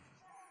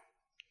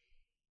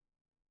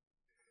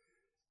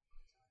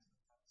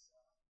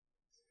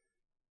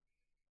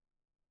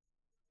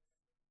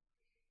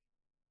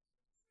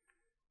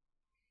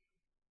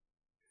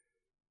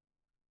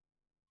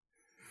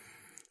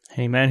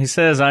 Hey man, he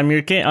says, I'm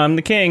your king. I'm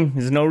the king.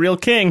 There's no real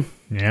king.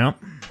 Yeah.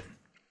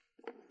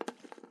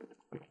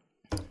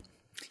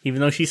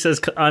 Even though she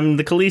says I'm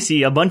the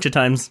Khaleesi a bunch of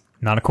times.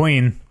 Not a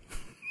queen.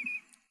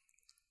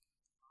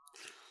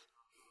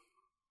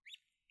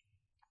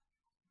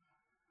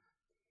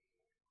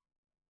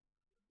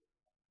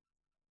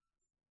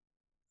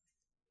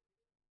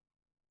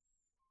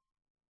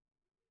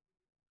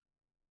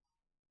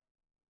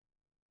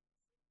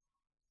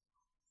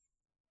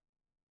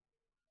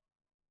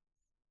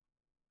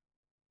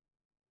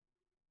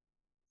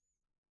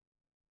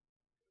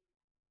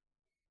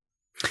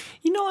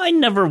 You know, I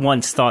never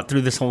once thought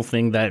through this whole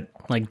thing that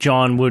like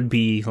Jon would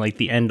be like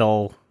the end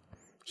all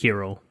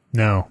hero.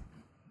 No.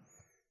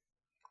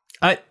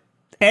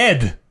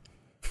 Ed.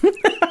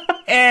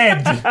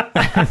 Ed.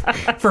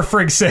 For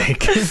frig's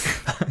sake.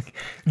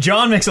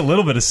 Jon makes a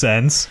little bit of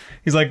sense.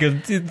 He's like,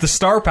 the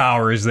star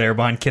power is there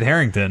behind Kit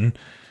Harington.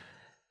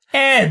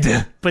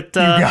 Ed. But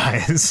you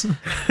guys.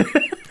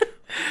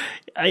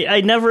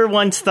 I never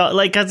once thought,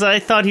 like, as I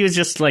thought he was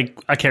just like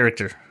a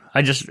character.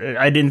 I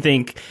didn't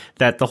think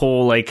that the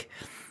whole, like,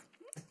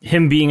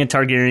 him being a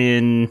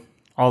Targaryen,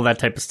 all that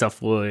type of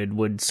stuff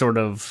would sort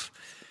of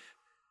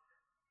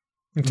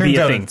It turns be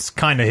a out thing. it's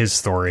kind of his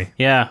story.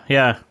 Yeah,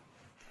 yeah.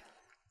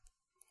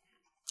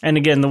 And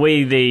again, the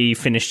way they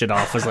finished it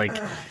off was like,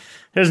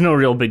 there's no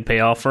real big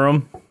payoff for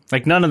him.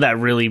 Like, none of that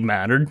really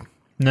mattered.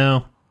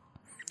 No.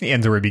 The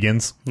ends are where it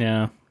begins.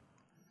 Yeah.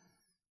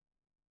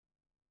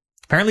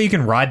 Apparently you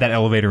can ride that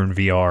elevator in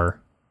VR.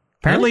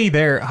 Apparently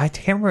I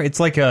can't remember, it's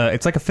like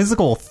a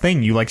physical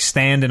thing. You like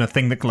stand in a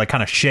thing that like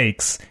kind of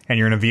shakes and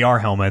you're in a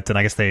VR helmet and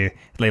I guess they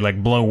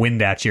like blow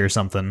wind at you or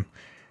something.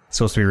 It's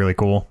supposed to be really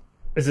cool.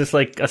 Is this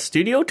like a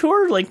studio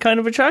tour, like kind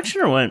of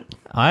attraction or what?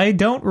 I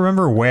don't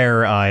remember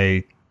where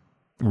I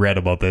read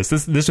about this.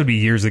 This would be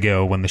years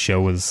ago when the show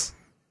was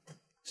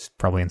It's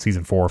probably in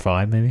season 4 or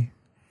 5, maybe.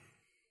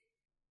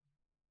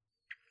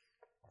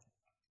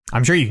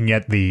 I'm sure you can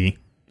get the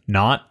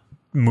not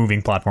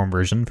moving platform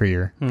version for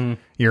your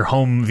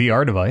home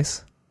VR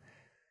device.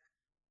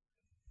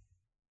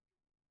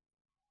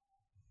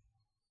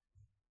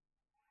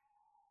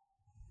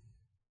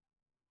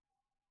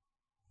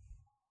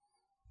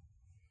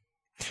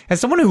 As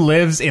someone who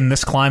lives in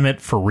this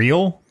climate for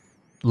real,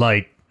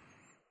 like,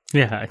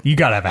 Yeah. you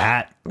gotta have a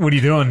hat. What are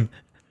you doing?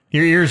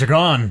 Your ears are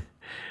gone.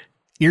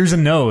 Ears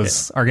and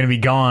nose are gonna be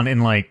gone in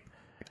like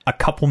a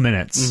couple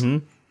minutes.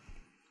 Mm-hmm.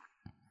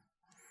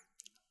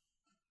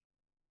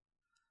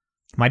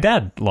 My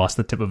dad lost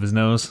the tip of his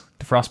nose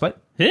to frostbite.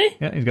 Hey?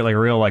 Yeah, he's got like a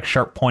real like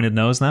sharp pointed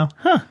nose now.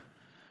 Huh.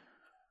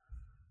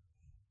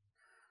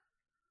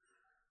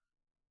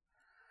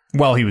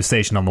 Well, he was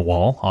stationed on the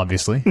wall,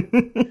 obviously.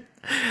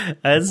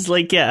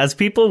 As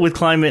people with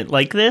climate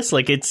like this,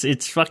 like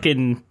it's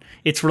fucking,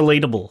 it's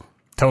relatable.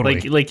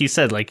 Totally. Like you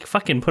said, like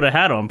fucking put a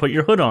hat on, put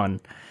your hood on.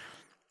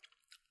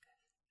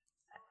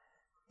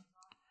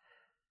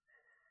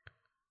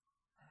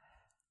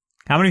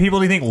 How many people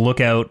do you think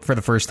look out for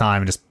the first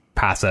time and just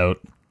pass out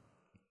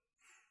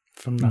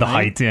From the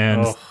height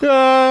and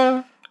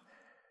I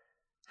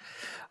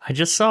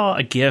just saw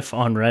a GIF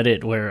on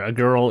Reddit where a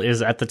girl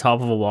is at the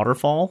top of a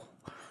waterfall,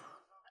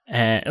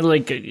 and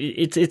like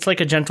it's like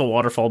a gentle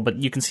waterfall, but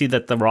you can see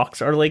that the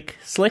rocks are like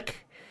slick.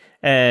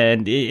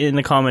 And in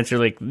the comments,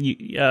 you're like,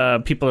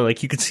 people are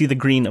like, you can see the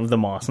green of the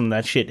moss, and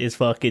that shit is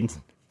fucking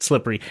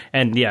slippery.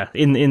 And yeah,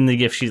 in the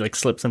GIF, she like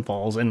slips and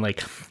falls, and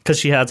like because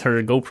she has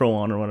her GoPro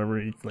on or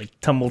whatever, like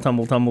tumble.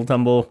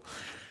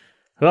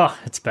 Oh,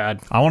 it's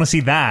bad. I want to see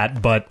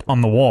that, but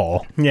on the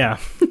wall. Yeah.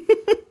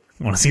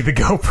 I want to see the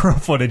GoPro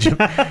footage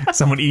of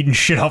someone eating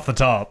shit off the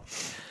top.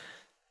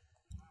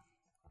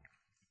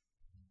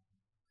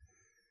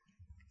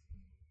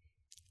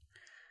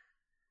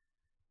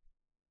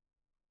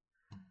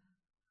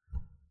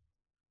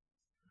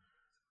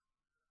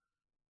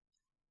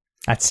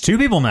 That's 2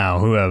 people now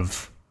who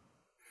have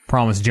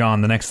promised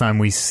John the next time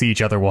we see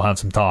each other we'll have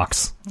some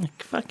talks.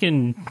 Like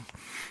fucking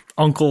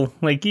uncle,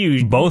 like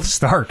you. Both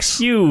Starks.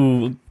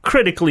 You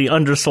critically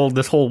undersold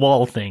this whole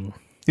wall thing.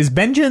 Is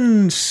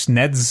Benjen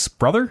Ned's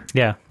brother?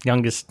 Yeah,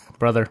 youngest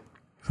brother.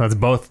 So that's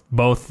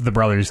both the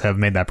brothers have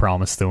made that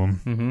promise to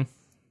him. Mm-hmm.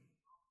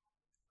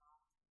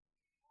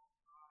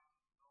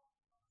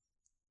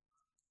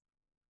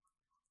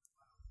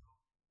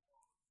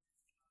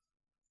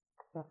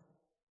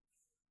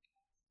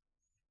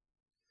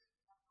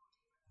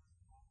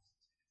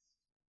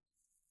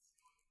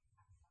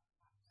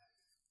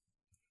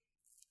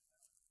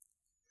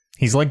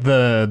 He's like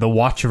the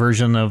watch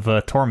version of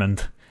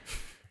Tormund.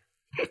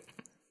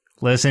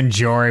 Listen,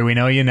 Jory, we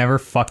know you never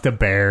fucked a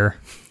bear.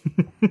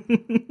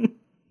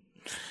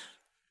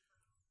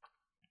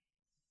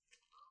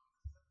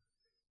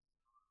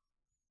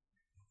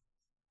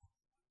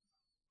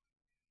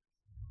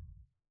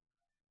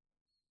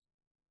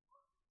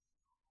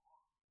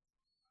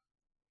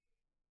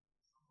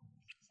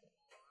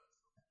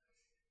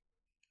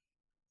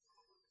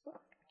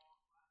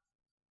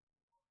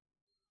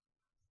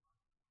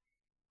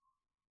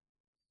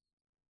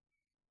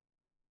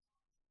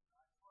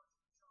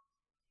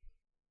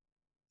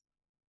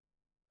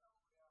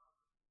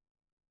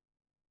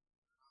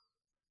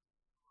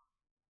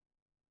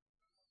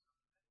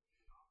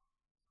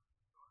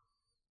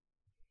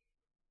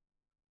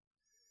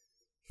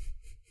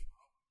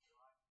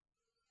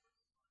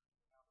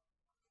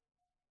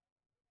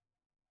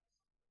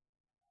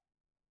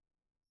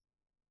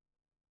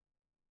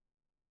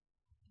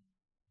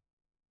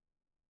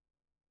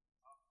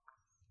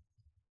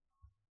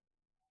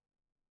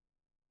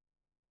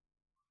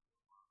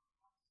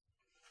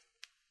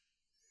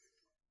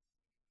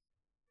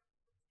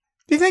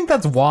 Do you think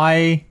that's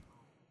why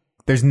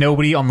there's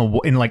nobody on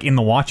in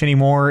the watch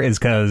anymore? Is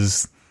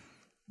because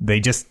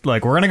they just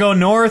like, we're gonna go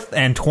north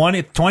and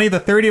 20 to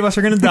 30 of us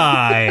are gonna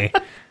die.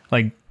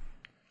 Like,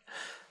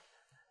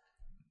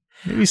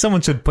 maybe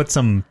someone should put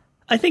some.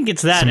 I think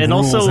it's that, and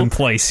rules also in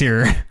place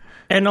here.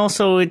 And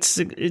also,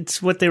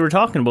 it's what they were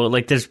talking about.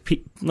 Like, there's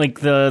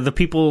the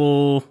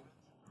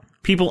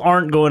people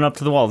aren't going up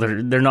to the wall.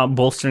 They're not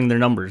bolstering their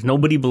numbers.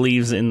 Nobody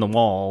believes in the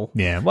wall.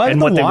 Yeah, well, and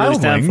the what they really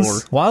stand for.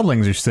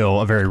 Wildlings are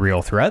still a very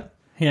real threat.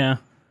 Yeah.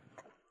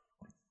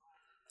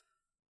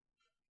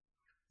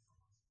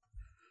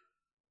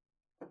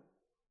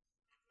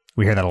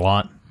 We hear that a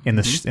lot in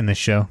this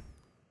show.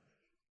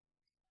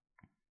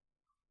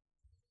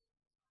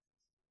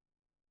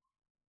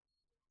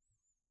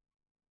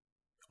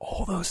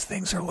 All those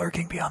things are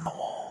lurking beyond the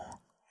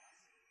wall.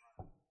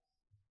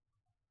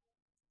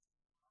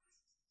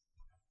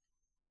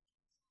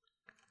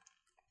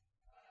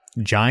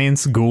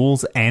 Giants,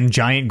 ghouls, and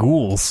giant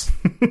ghouls.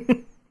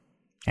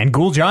 And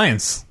ghoul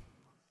giants.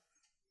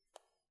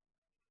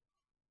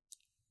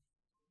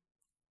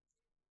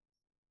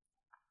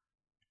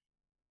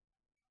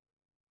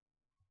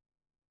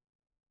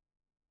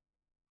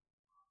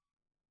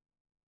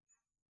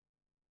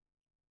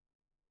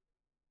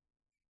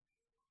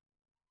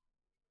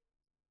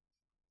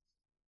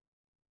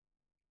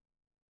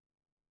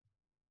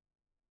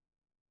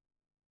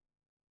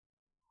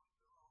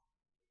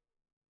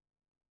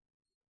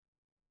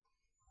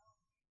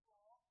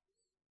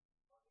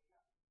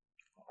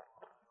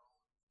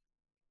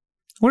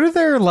 What are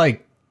their,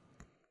 like...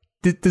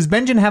 Does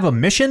Benjen have a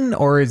mission,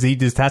 or is he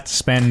just have to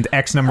spend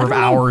X number of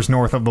hours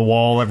north of the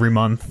wall every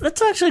month?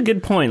 That's actually a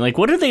good point. Like,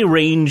 what do they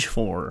range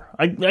for?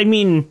 I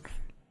mean...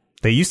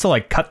 They used to,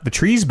 like, cut the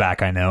trees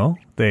back, I know.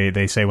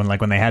 They say when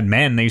they had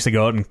men, they used to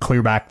go out and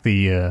clear back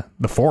the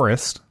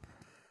forest.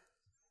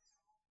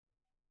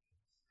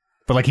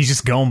 But, like, he's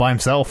just going by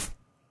himself.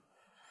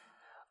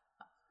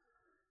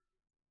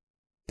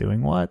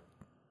 Doing what?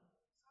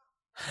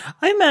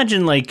 I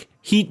imagine, like,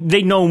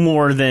 they know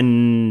more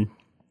than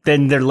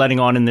they're letting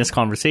on in this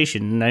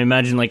conversation. And I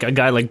imagine, like, a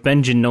guy like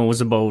Benjen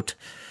knows about...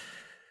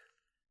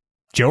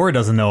 Jorah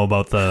doesn't know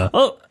about the...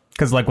 Oh,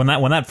 because, like, when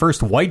that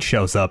first white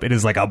shows up, it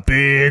is, like, a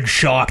big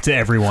shock to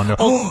everyone. They're,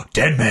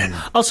 dead men!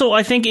 also,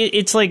 I think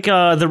it's like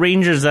the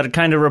Rangers that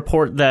kind of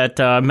report that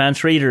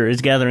Mance Rayder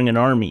is gathering an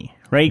army,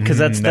 right? Because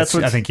that's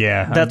what... I think,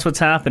 yeah. That's what's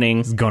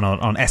happening. Going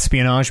on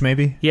espionage,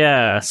 maybe?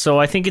 Yeah, so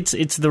I think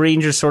it's the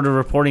Rangers sort of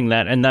reporting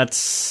that, and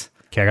that's...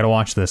 Okay, I gotta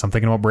watch this. I'm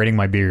thinking about braiding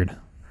my beard.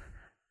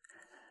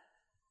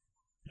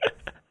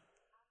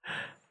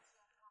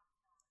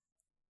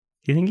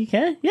 You think you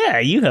can? Yeah,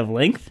 you have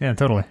length. Yeah,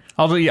 totally.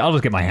 I'll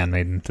just get my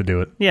handmaiden to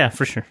do it. Yeah,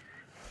 for sure.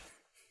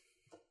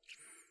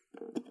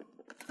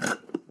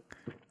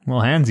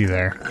 Well, handsy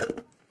there.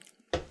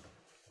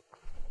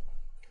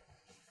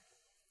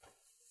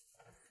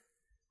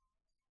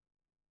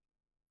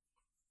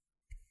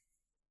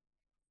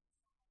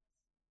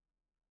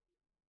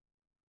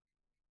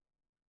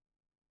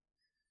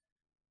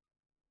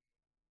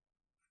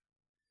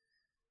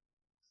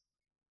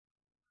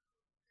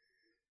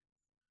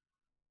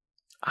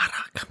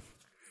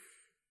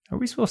 Are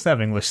we supposed to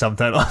have English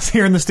subtitles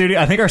here in the studio?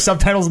 I think our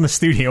subtitles in the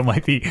studio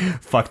might be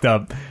fucked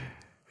up.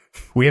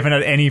 We haven't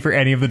had any for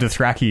any of the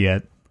Dothraki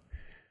yet.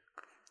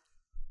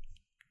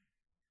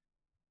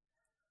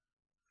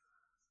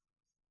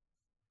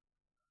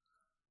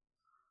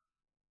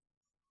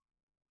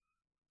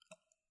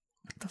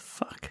 What the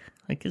fuck?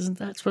 Like, isn't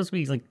that supposed to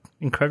be, like,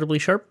 incredibly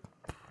sharp?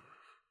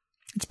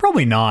 It's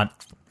probably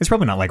not. It's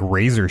probably not, like,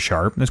 razor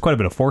sharp. There's quite a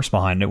bit of force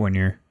behind it when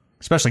you're...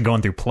 Especially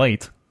going through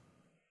plate.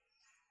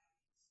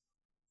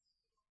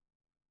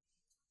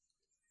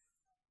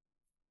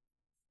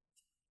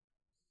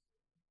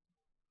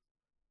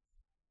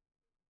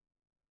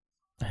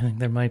 I think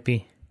there might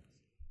be.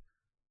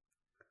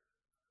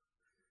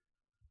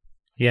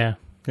 Yeah,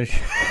 there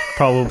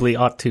probably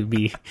ought to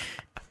be.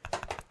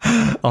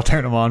 I'll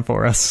turn them on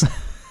for us.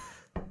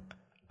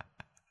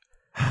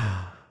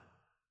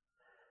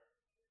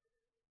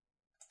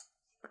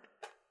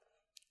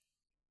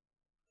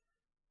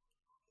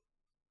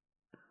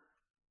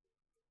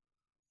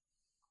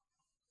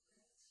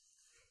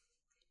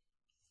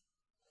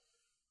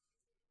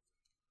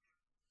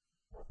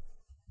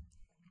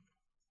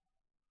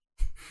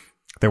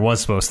 There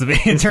was supposed to be,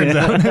 it turns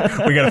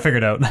out. We gotta figure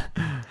it out.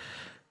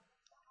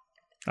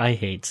 I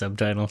hate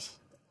subtitles.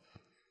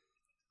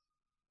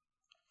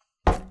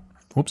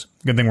 Whoops.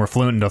 Good thing we're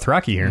fluent in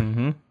Dothraki here.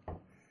 Mm-hmm.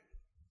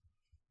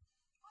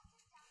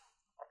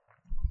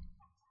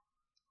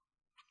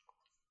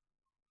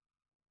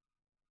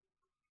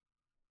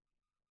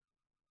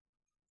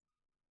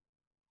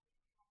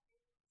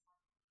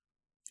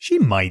 She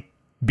might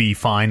be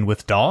fine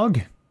with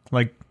dog.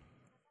 Like...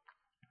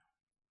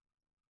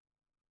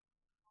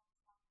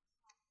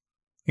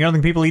 You don't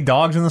think people eat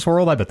dogs in this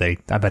world? I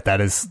bet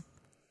that is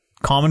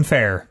common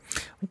fare.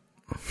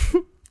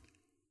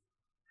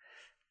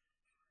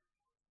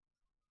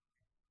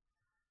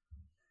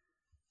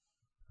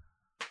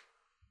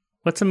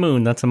 What's a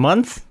moon? That's a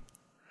month?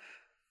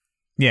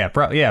 Yeah,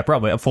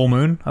 probably a full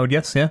moon, I would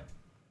guess, yeah.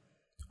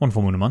 One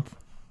full moon a month.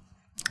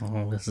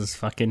 Oh, this is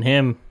fucking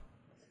him.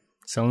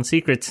 Selling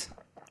secrets.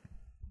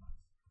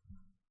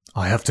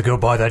 I have to go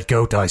buy that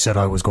goat I said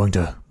I was going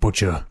to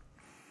butcher.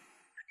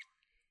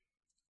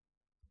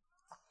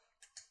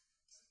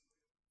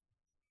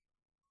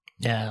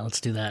 Yeah, let's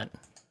do that.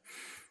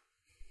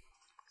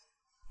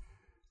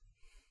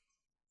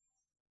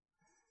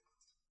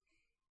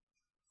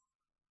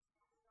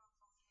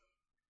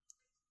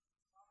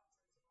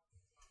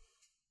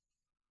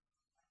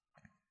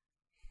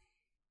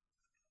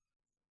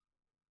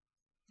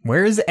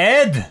 Where is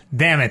Ed?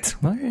 Damn it.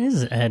 Where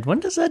is Ed?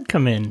 When does Ed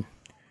come in?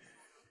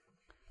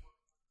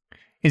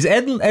 Is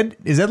Ed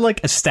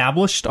like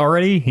established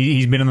already?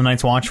 He's been in the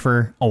Night's Watch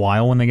for a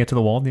while when they get to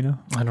the wall, do you know?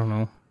 I don't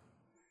know.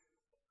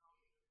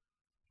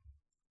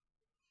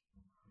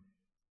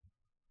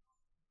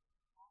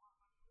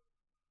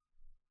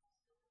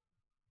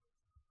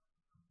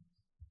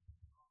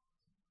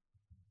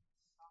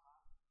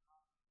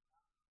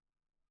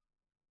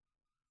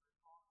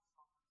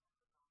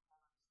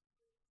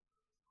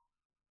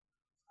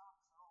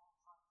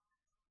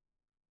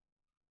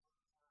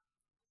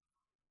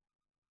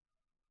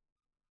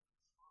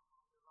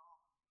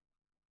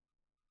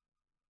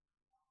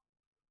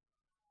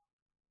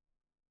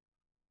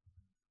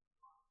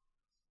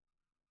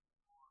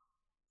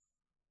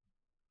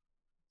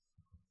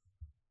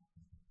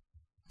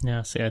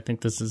 Yeah, see, I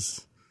think this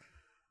is...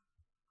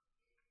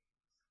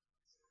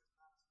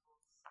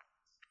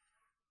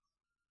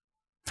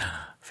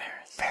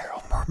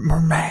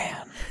 Merman.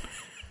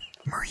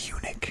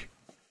 Merunic.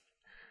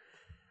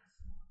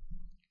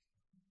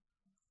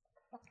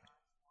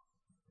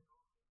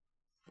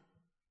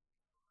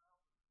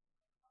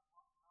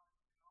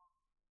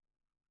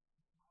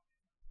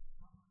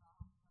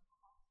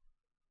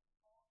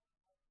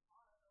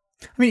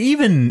 I mean,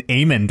 even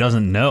Aemon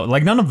doesn't know.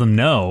 Like, none of them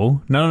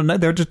know.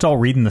 They're just all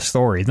reading the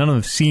stories. None of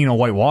them have seen a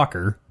White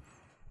Walker.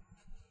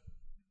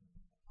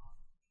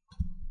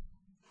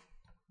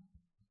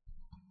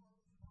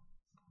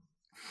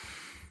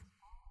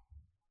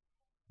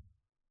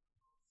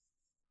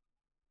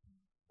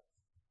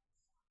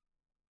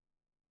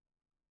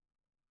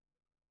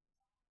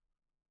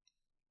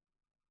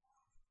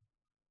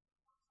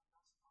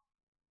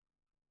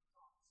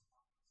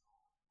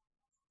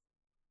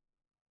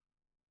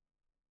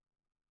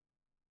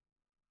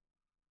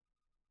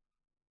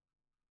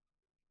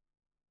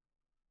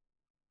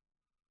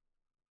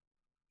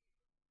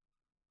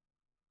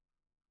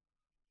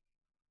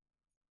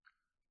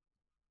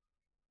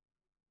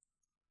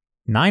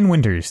 "9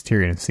 winters,"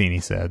 Tyrion had seen, he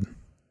said.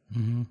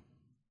 Mm-hmm.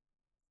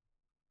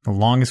 The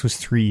longest was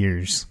 3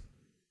 years.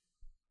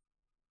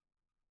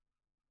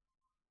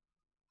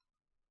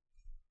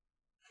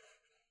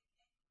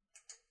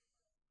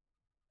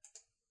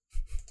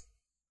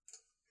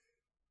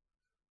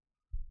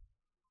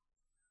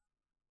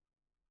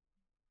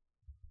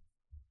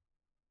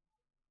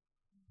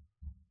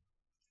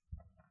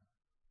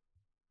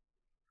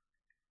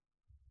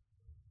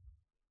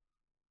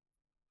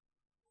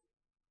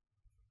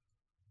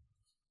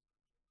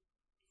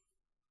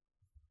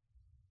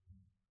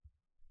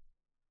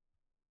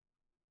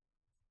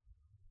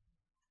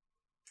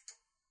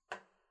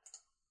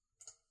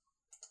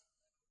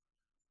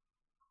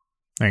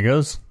 There he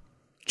goes.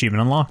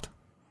 Achievement unlocked.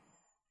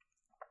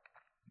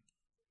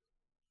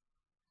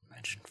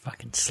 Imagine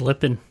fucking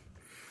slipping.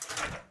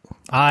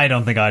 I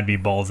don't think I'd be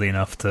ballsy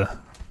enough to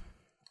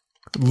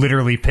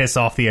literally piss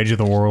off the edge of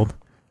the world.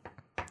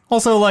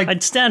 Also, like,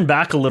 I'd stand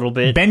back a little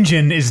bit.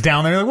 Benjen is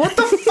down there like, what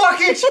the fuck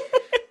is...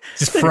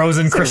 Just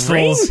frozen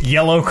crystals,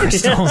 yellow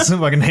crystals,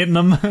 fucking hitting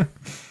them.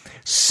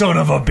 Son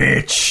of a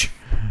bitch.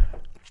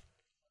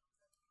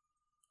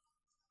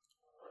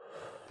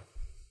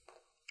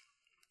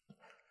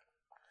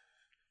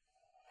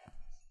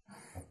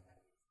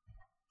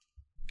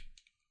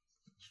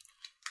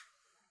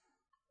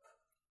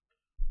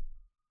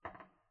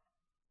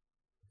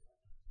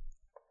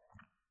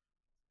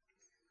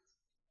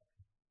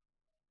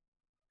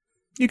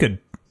 You could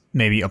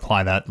maybe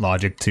apply that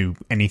logic to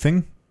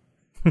anything.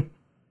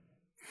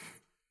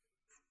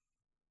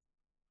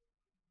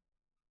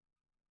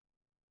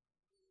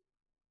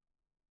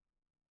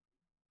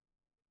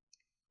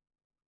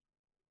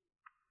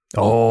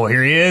 Oh,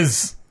 here he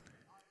is.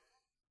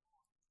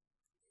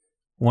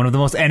 One of the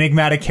most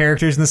enigmatic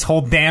characters in this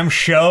whole damn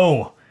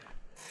show.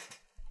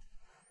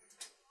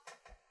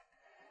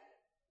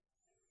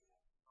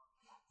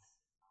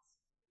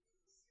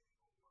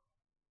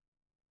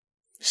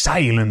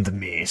 Silent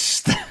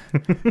Mist.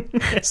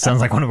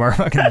 Sounds like one of our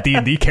fucking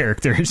D&D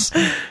characters.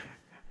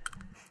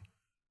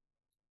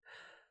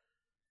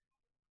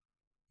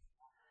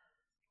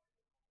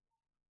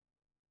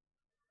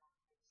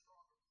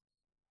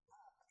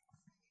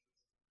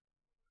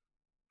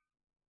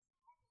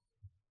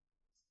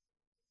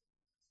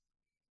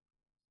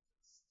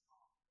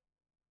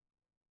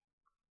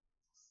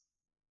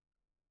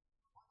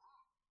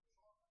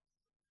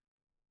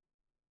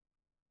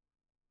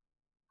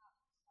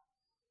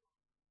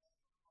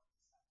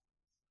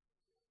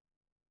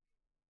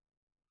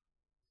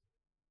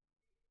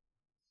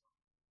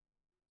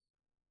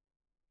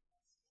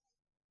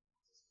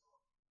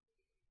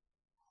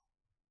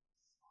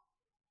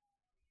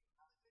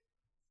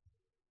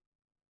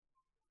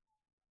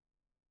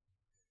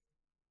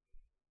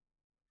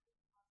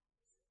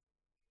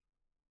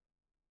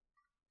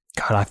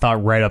 God, I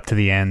thought right up to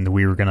the end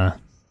we were gonna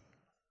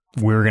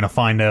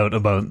find out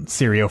about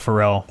Sirio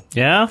Farrell.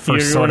 Yeah, First you're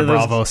Sword one of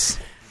of those, Bravos.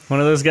 one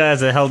of those guys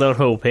that held out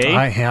hope, eh?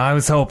 I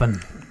was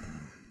hoping.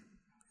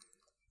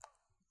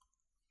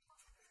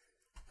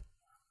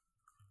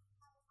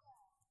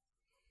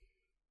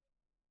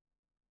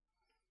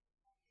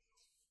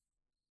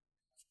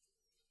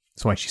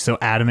 That's why she's so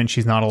adamant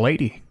she's not a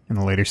lady in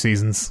the later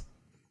seasons.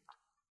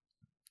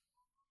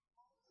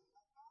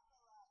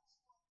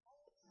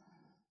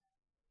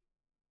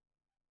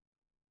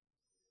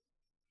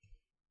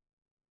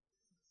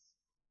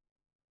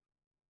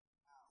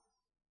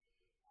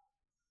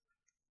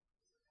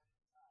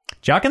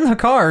 Jaqen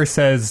Hakar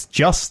says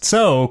just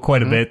so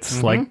quite a bit,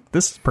 like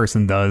this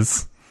person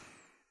does.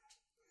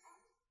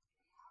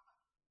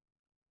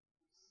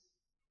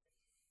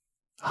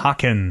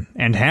 Haken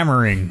and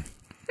hammering.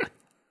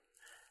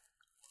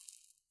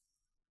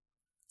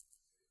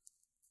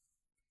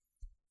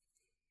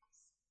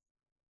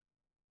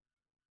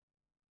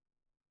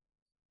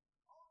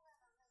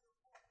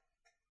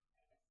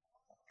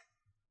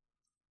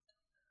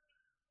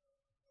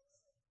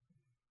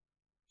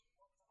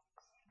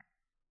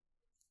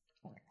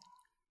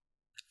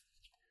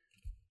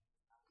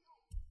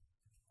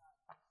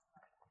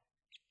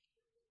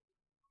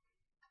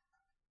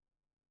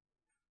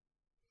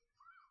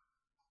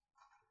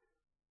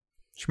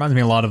 Which reminds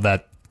me a lot of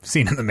that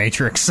scene in The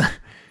Matrix.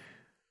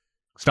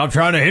 Stop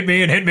trying to hit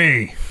me and hit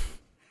me.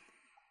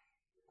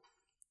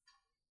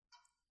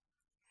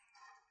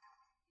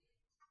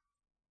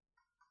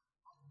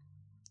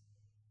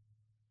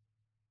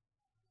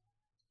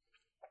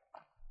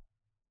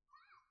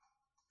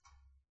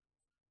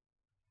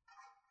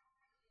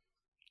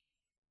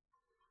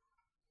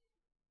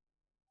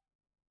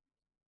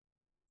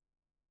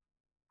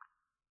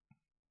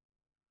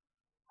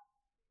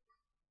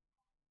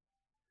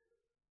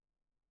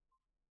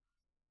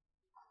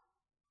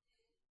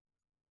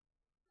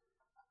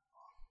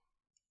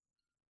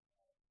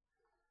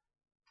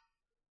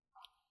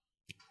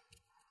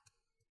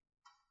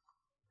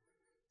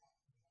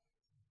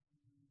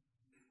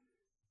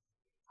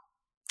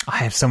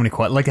 I have so many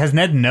questions. Like, has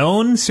Ned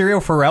known Serial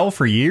Pharrell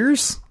for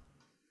years?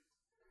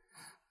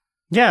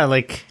 Yeah,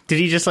 like, did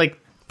he just, like,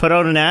 put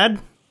out an ad?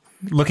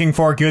 Looking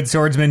for a good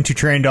swordsman to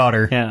train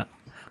daughter. Yeah.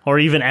 Or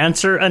even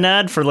answer an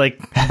ad for, like,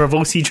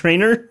 Bravosi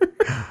Trainer?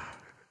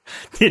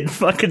 Did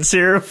fucking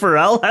Sarah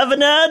Pharrell have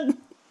an ad?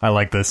 I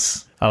like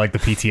this. I like the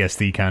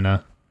PTSD kind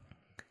of.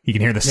 You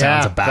can hear the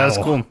sounds of battle. That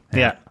was cool.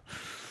 Yeah.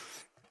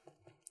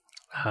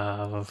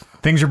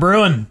 Things are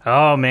brewing.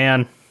 Oh,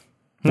 man.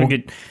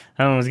 Good.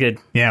 That one was good.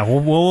 Yeah,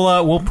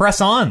 we'll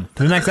press on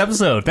to the next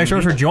episode. Thanks so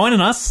much for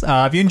joining us.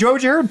 If you enjoyed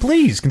what you heard,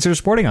 please consider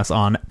supporting us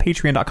on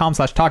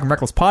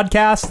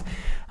patreon.com/talkingrecklesspodcast.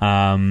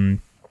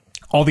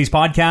 All these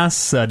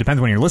podcasts,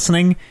 depends when you're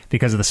listening,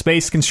 because of the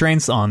space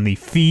constraints on the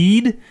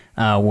feed.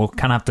 We'll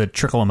kind of have to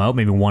trickle them out,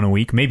 maybe one a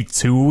week, maybe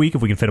 2 a week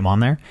if we can fit them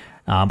on there.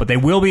 But they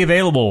will be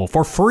available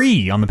for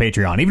free on the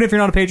Patreon. Even if you're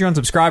not a Patreon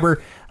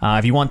subscriber,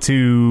 if you want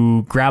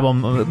to grab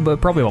them,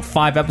 probably about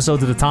 5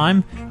 episodes at a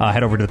time,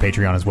 head over to the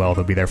Patreon as well.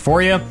 They'll be there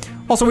for you.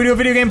 Also, we do a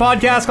video game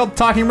podcast called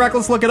Talking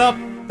Reckless. Look it up.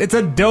 It's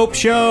a dope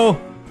show.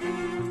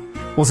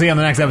 We'll see you on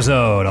the next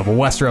episode of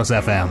Westeros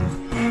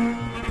FM.